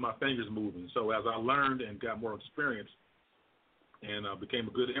gonna keep my fingers moving. So as I learned and got more experience and became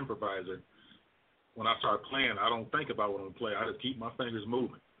a good improviser, when I start playing, I don't think about what I'm gonna play. I just keep my fingers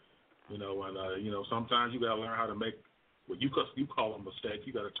moving. Sometimes you gotta learn how to make what you call a mistake.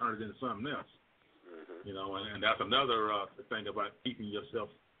 You gotta turn it into something else. Mm-hmm. And that's another thing about keeping yourself,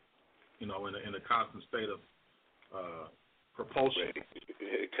 in a constant state of propulsion.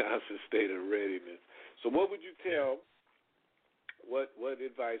 Constant state of readiness. So what would you tell, what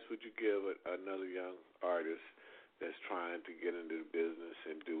advice would you give another young artist that's trying to get into the business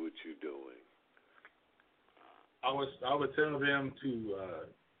and do what you're doing? I would tell them to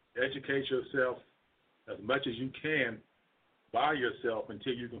educate yourself as much as you can by yourself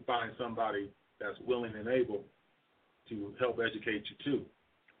until you can find somebody that's willing and able to help educate you too.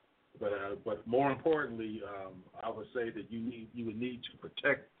 But more importantly, I would say that you would need to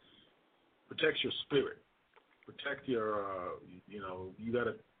protect your spirit, protect your you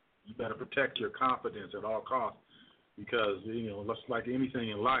gotta protect your confidence at all costs, because just like anything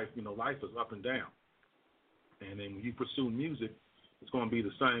in life, life is up and down, and then when you pursue music, it's going to be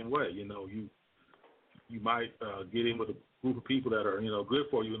the same way. You might get in with a group of people that are good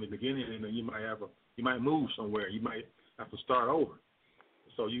for you in the beginning, and then you might move somewhere, you might have to start over.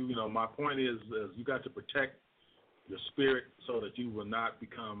 So my point is you got to protect your spirit so that you will not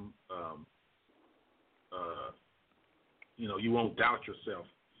become, you won't doubt yourself.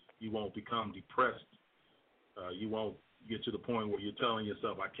 You won't become depressed. You won't get to the point where you're telling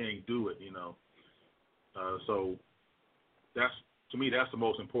yourself, I can't do it, So to me, that's the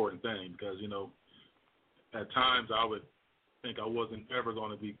most important thing, because, at times I would think I wasn't ever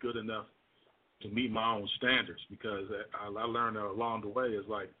going to be good enough to meet my own standards, because I learned along the way is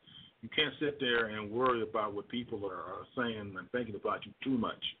like you can't sit there and worry about what people are saying and thinking about you too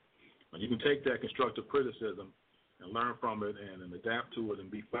much. You can take that constructive criticism and learn from it and adapt to it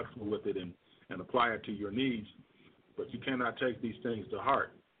and be flexible with it and apply it to your needs, but you cannot take these things to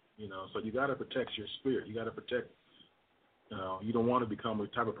heart. So you got to protect your spirit. You got to protect. You don't want to become a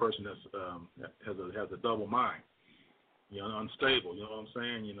type of person that has a double mind. Unstable. You know what I'm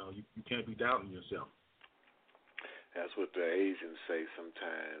saying? You can't be doubting yourself. That's what the Asians say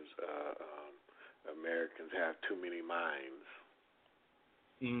sometimes. Americans have too many minds.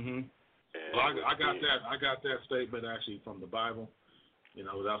 Mhm. Well, I got that statement actually from the Bible.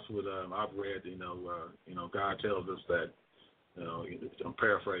 That's what I've read. God tells us that. I'm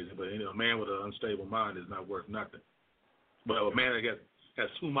paraphrasing, but a man with an unstable mind is not worth nothing. But a man that has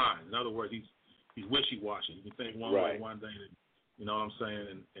two minds. In other words, he's wishy-washy. You can think one way one day, you know what I'm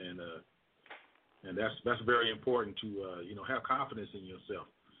saying, and that's very important to have confidence in yourself.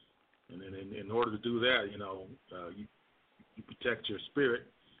 And in order to do that, you protect your spirit,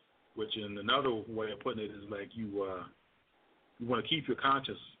 which in another way of putting it is like you want to keep your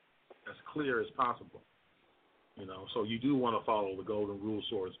conscience as clear as possible. So you do want to follow the golden rule,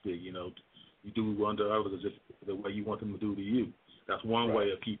 so to speak. You do unto others as if the way you want them to do to you. That's one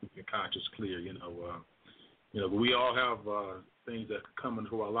way of keeping your conscience clear. But we all have things that come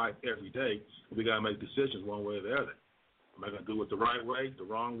into our life every day. We got to make decisions one way or the other. Am I going to do it the right way, the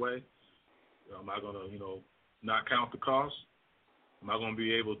wrong way? Am I going to, not count the cost? Am I going to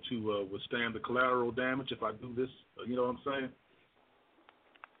be able to withstand the collateral damage if I do this? You know what I'm saying?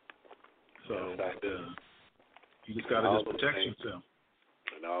 So you just got to just protect yourself.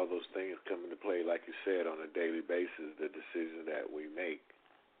 And all those things come into play, like you said, on a daily basis. The decisions that we make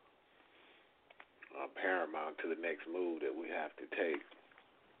are paramount to the next move that we have to take.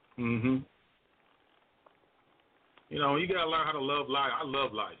 Mhm. You know, you gotta learn how to love life. I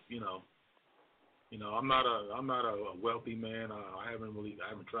love life. You know, I'm not a wealthy man. I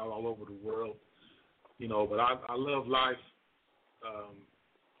haven't traveled all over the world. You know, but I love life.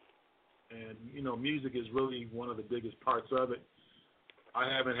 And you know, music is really one of the biggest parts of it. I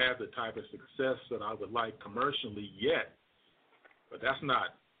haven't had the type of success that I would like commercially yet, but that's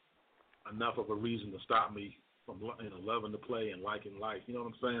not enough of a reason to stop me from loving to play and liking life. You know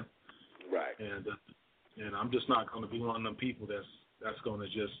what I'm saying? Right. And I'm just not going to be one of them people that's going to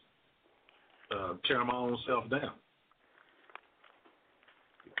just tear my own self down.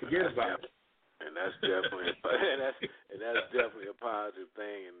 Forget about it. And that's definitely that's definitely a positive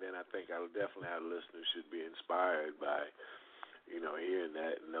thing. And then I think our listeners should be inspired by, hearing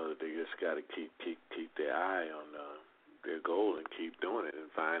that and know that they just got to keep their eye on their goal and keep doing it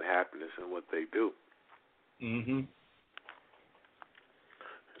and find happiness in what they do. Mhm.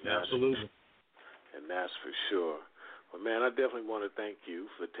 Absolutely. And that's for sure. Well, man, I definitely want to thank you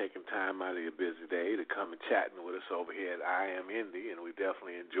for taking time out of your busy day to come and chatting with us over here at I Am Indi, and we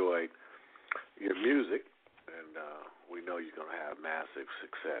definitely enjoyed your music, and we know you're going to have massive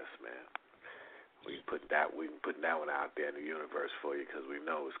success, man. We can put that one out there in the universe for you because we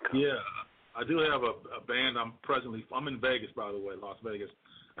know it's coming. Yeah, I do have a band. I'm in Vegas, by the way, Las Vegas.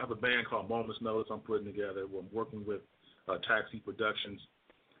 I have a band called Moment's Notice I'm putting together. I'm working with Taxi Productions,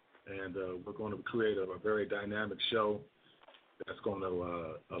 and we're going to create a very dynamic show that's going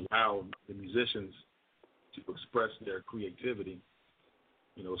to allow the musicians to express their creativity.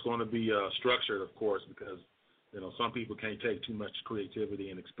 It's going to be structured, of course, because, some people can't take too much creativity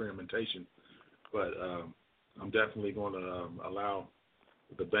and experimentation. But I'm definitely going to allow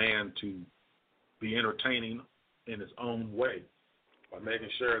the band to be entertaining in its own way by making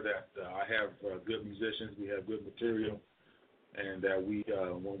sure that I have good musicians, we have good material, and that we,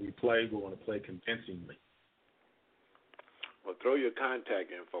 when we play, we want to play convincingly. Well, throw your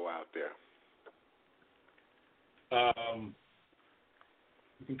contact info out there.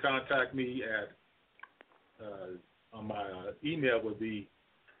 You can contact me at on my email would be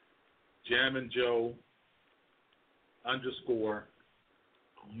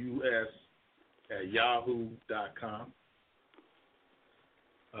jamandjoe_us@yahoo.com.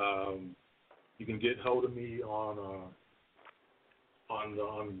 You can get hold of me on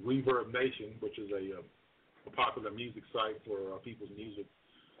Reverb Nation, which is a popular music site for people's music,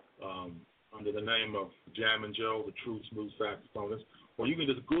 under the name of Jam and Joe, the True Smooth Saxophonist. Or you can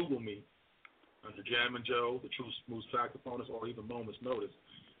just Google me under Jam and Joe, the True Smooth Saxophonist, or even Moment's Notice,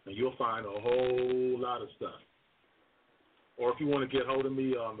 and you'll find a whole lot of stuff. Or if you want to get hold of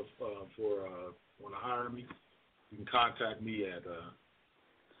me want to hire me, you can contact me at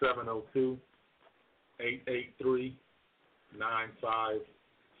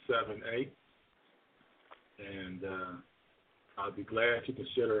 702-883-9578, and I'll be glad to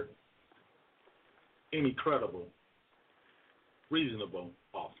consider any credible, reasonable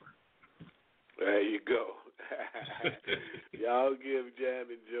offer. There you go. Y'all give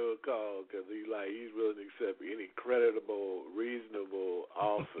Jam and Joe a call because he's willing to accept any creditable, reasonable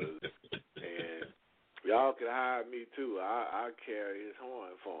offers. And y'all can hire me too. I'll carry his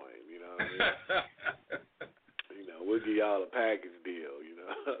horn for him. You know what I mean? We'll give y'all a package deal. You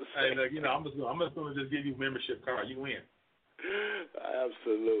know. Hey, look, I'm just going to just give you a membership card. You win.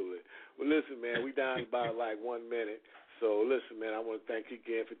 Absolutely. Well, listen, man, we down about 1 minute. So, listen, man, I want to thank you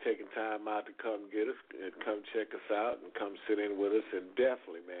again for taking time out to come get us and come check us out and come sit in with us. And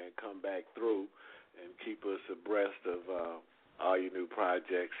definitely, man, come back through and keep us abreast of all your new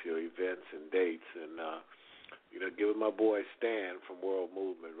projects, your events and dates. And, give my boy Stan from World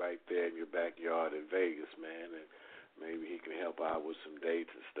Movement right there in your backyard in Vegas, man. And maybe he can help out with some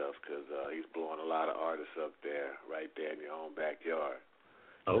dates and stuff because he's blowing a lot of artists up there right there in your own backyard.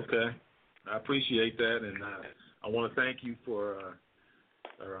 Okay. I appreciate that, and I want to thank you for,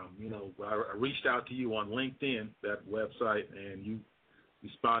 I reached out to you on LinkedIn, that website, and you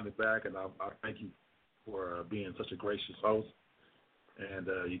responded back, and I thank you for being such a gracious host, and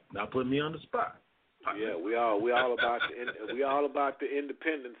not putting me on the spot. Yeah, we all about the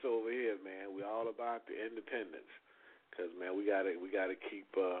independence over here, man. We all about the independence, because man, we gotta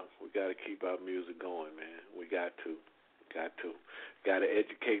keep our music going, man. We got to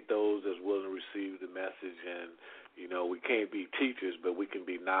educate those that's willing to receive the message and You know, we can't be teachers, but we can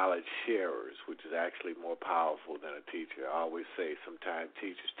be knowledge sharers, which is actually more powerful than a teacher. I always say sometimes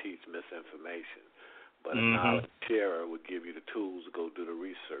teachers teach misinformation, but a knowledge sharer would give you the tools to go do the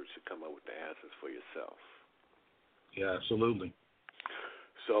research to come up with the answers for yourself. Yeah, absolutely.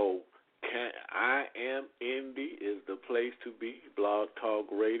 So I Am Indi is the place to be. Blog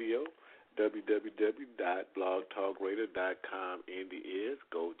Talk Radio. www.blogtalkradio.com. Indi is.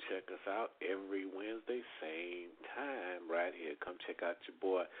 Go check us out every Wednesday, same time, right here. Come check out your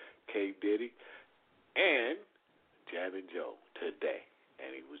boy K Diddy and Jammin' Joe today.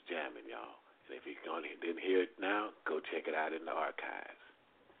 And he was jamming, y'all. And if you didn't hear it now, go check it out in the archives.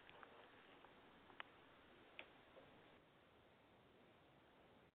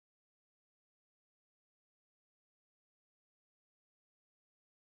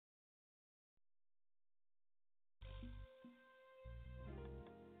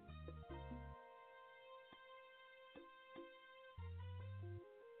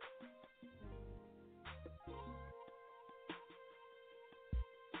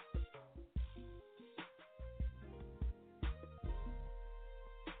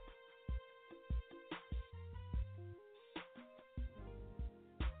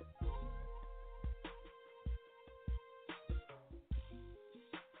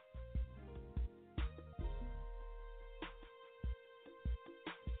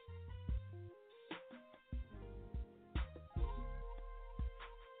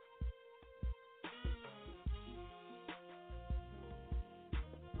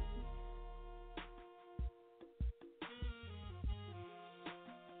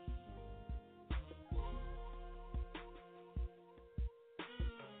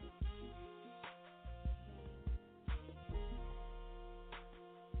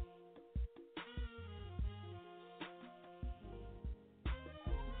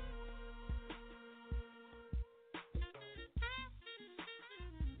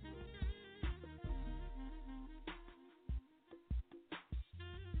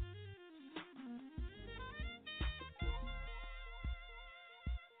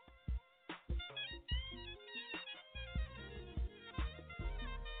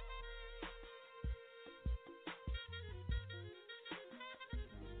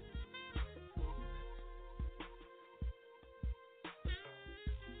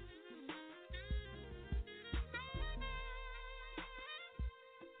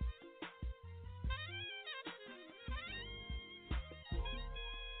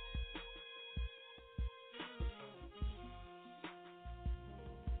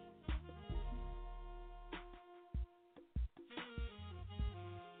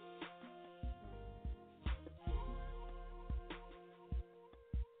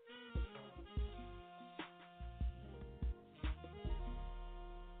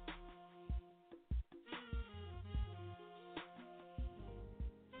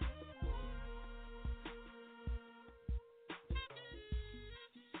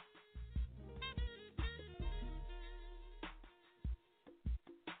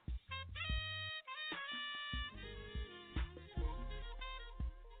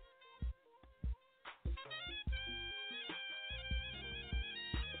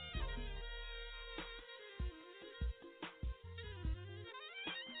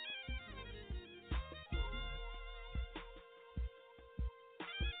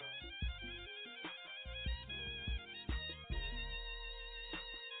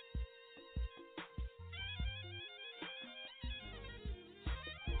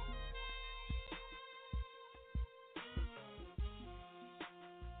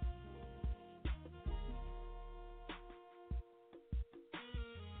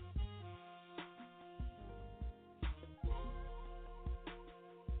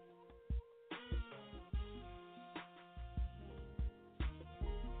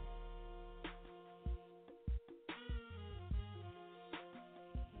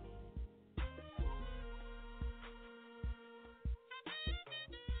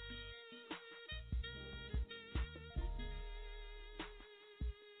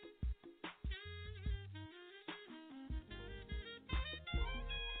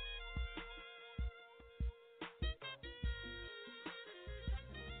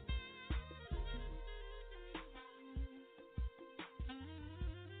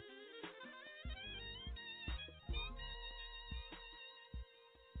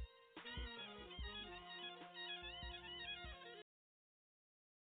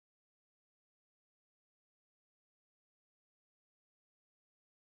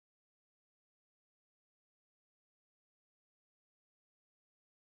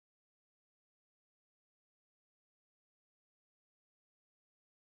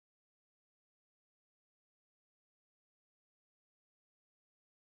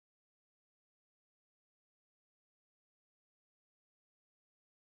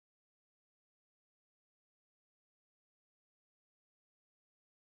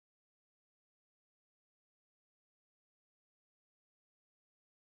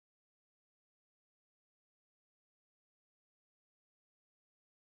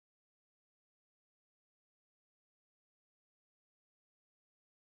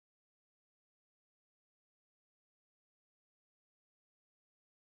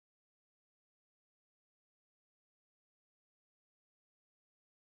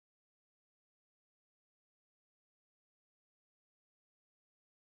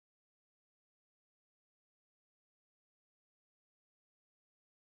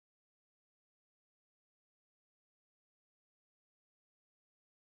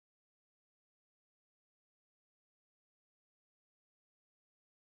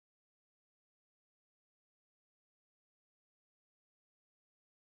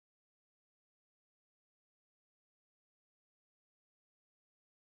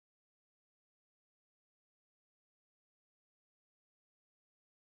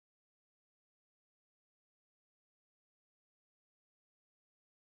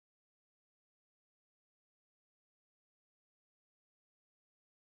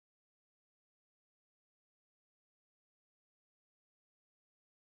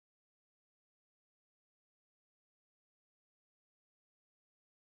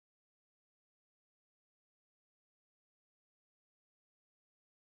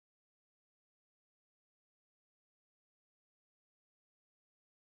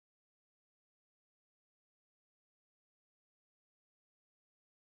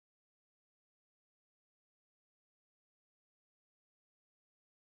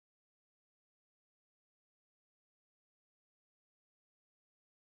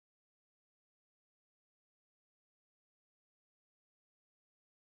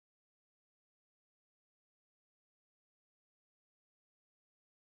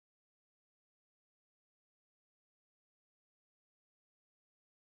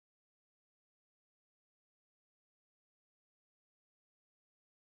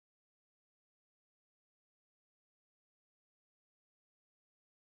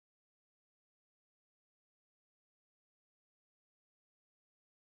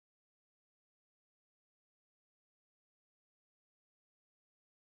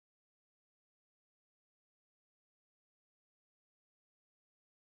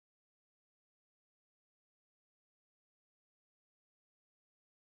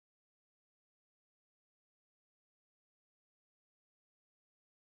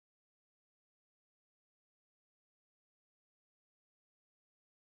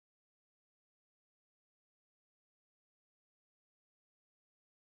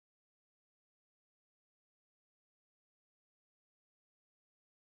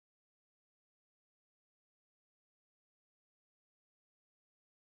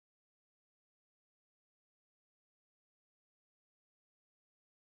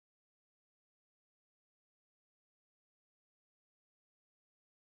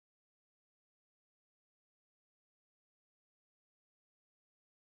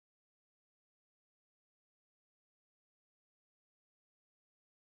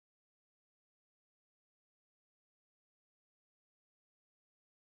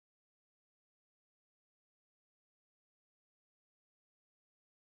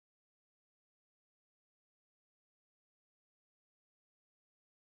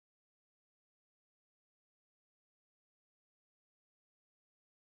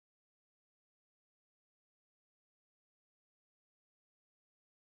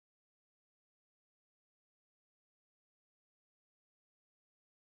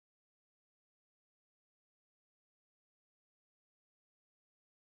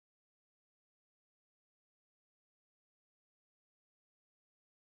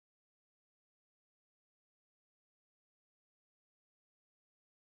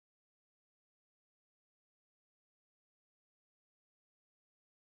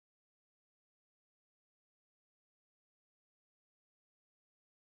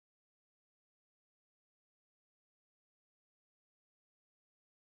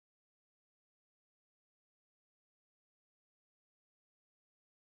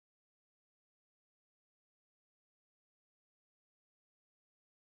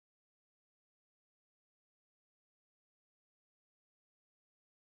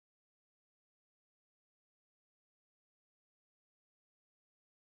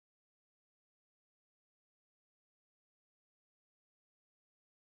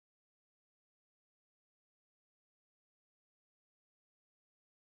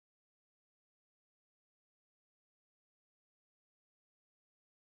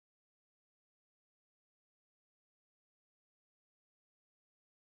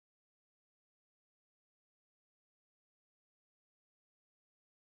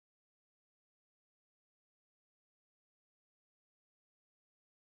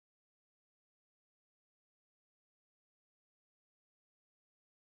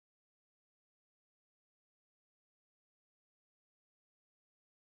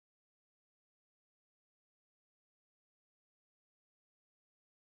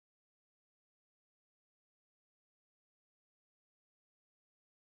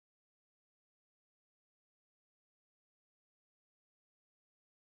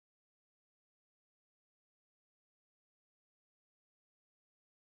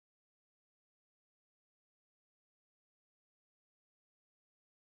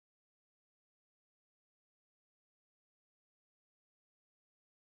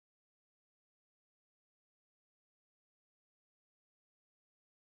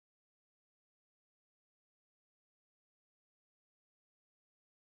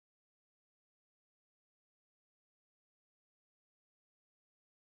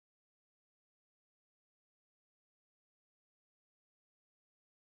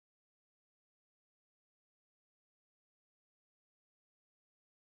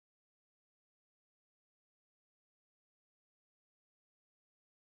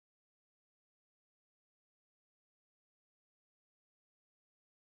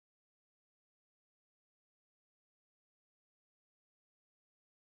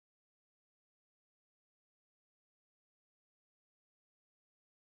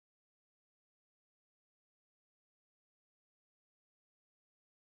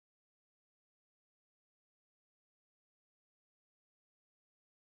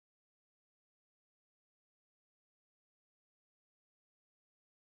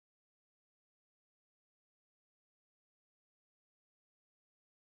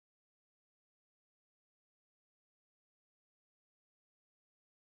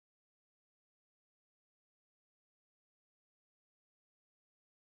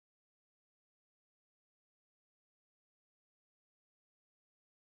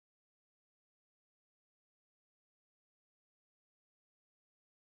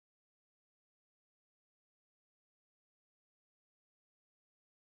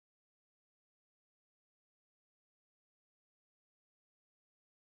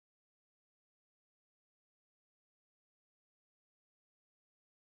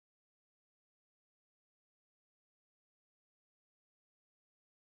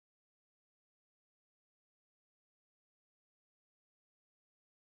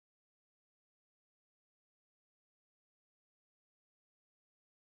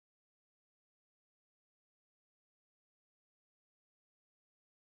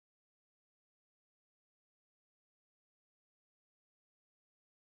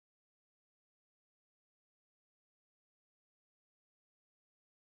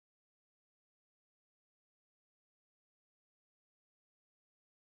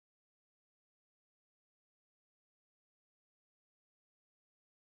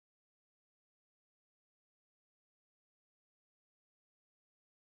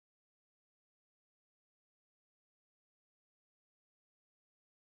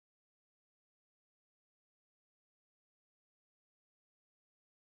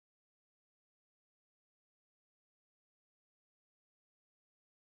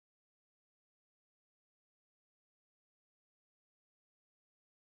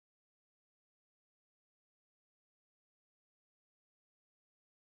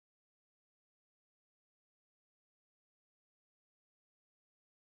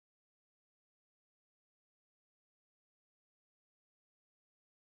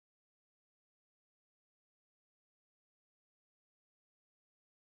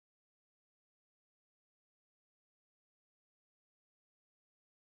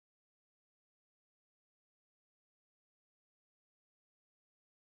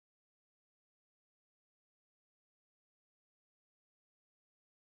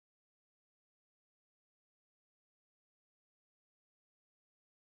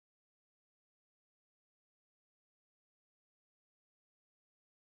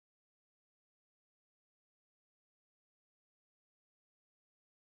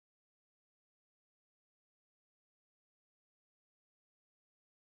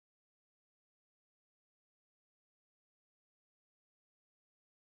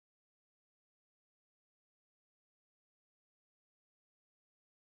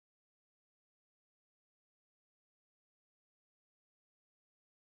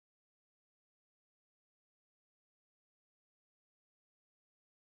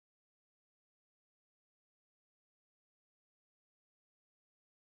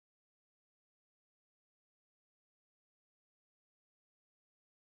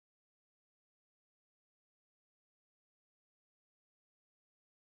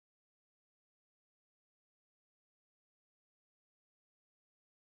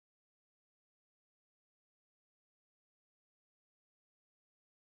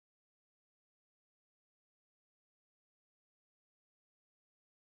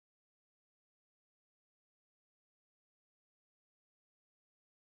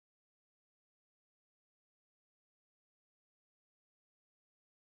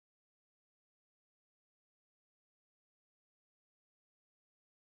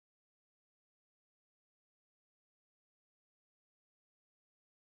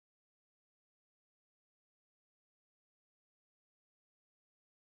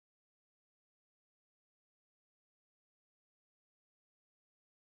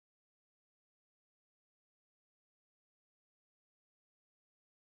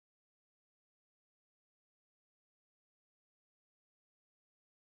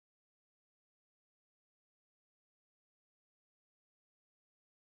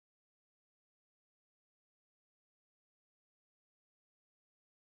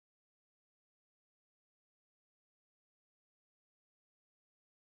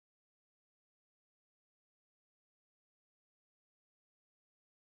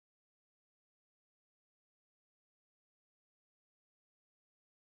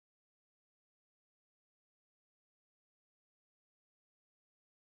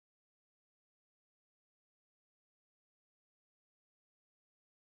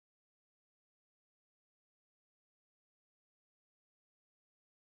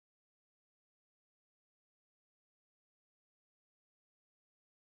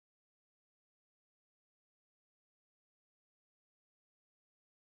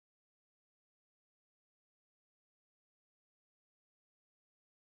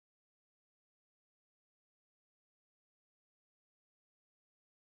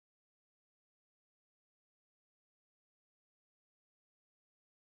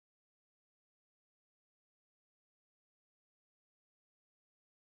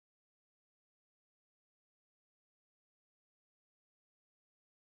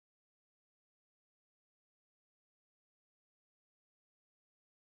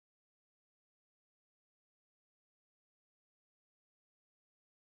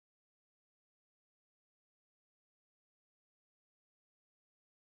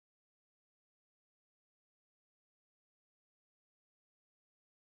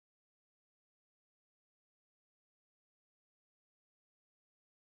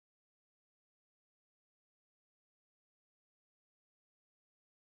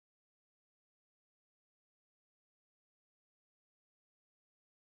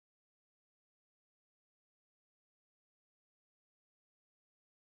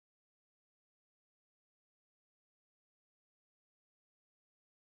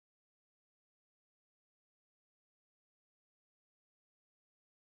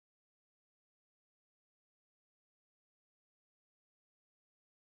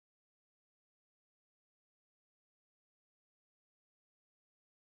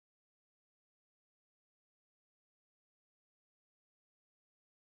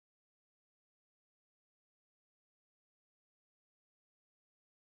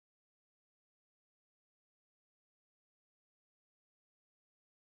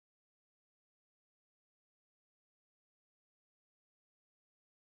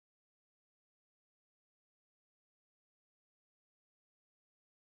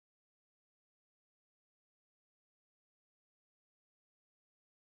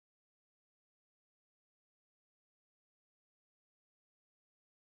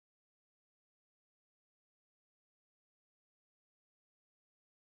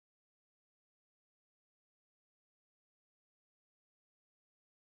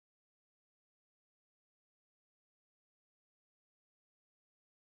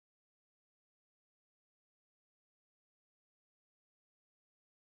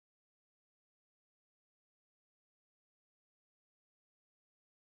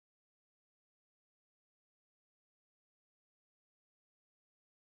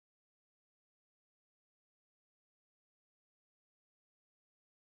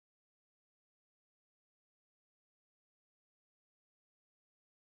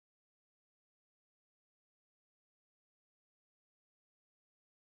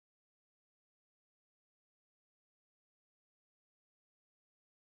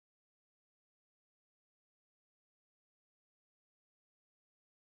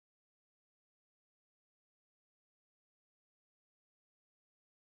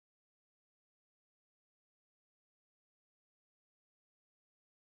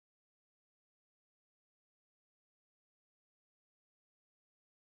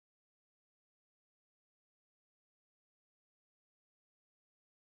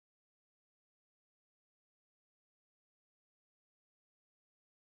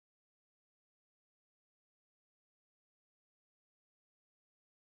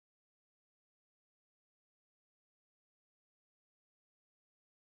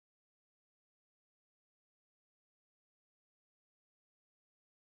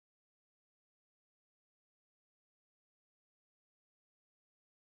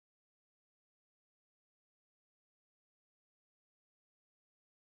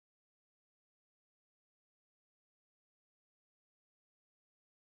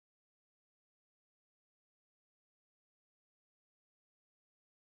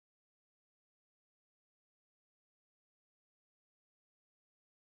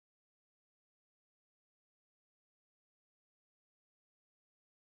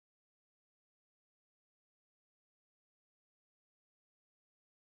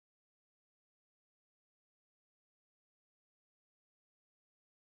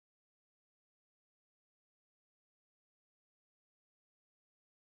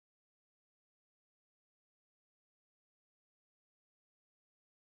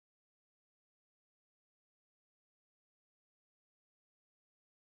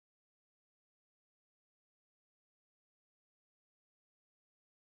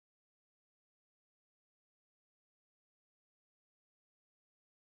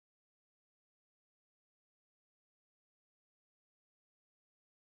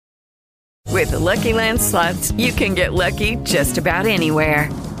 With the Lucky Land Slots, you can get lucky just about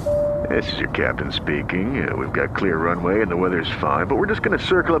anywhere. This is your captain speaking. We've got clear runway and the weather's fine, but we're just going to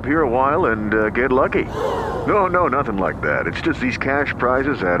circle up here a while and get lucky. No, nothing like that. It's just these cash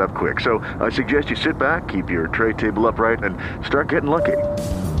prizes add up quick. So I suggest you sit back, keep your tray table upright, and start getting lucky.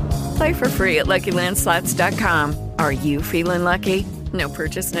 Play for free at LuckyLandSlots.com. Are you feeling lucky? No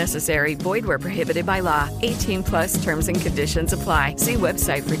purchase necessary. Void where prohibited by law. 18+ terms and conditions apply. See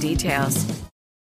website for details.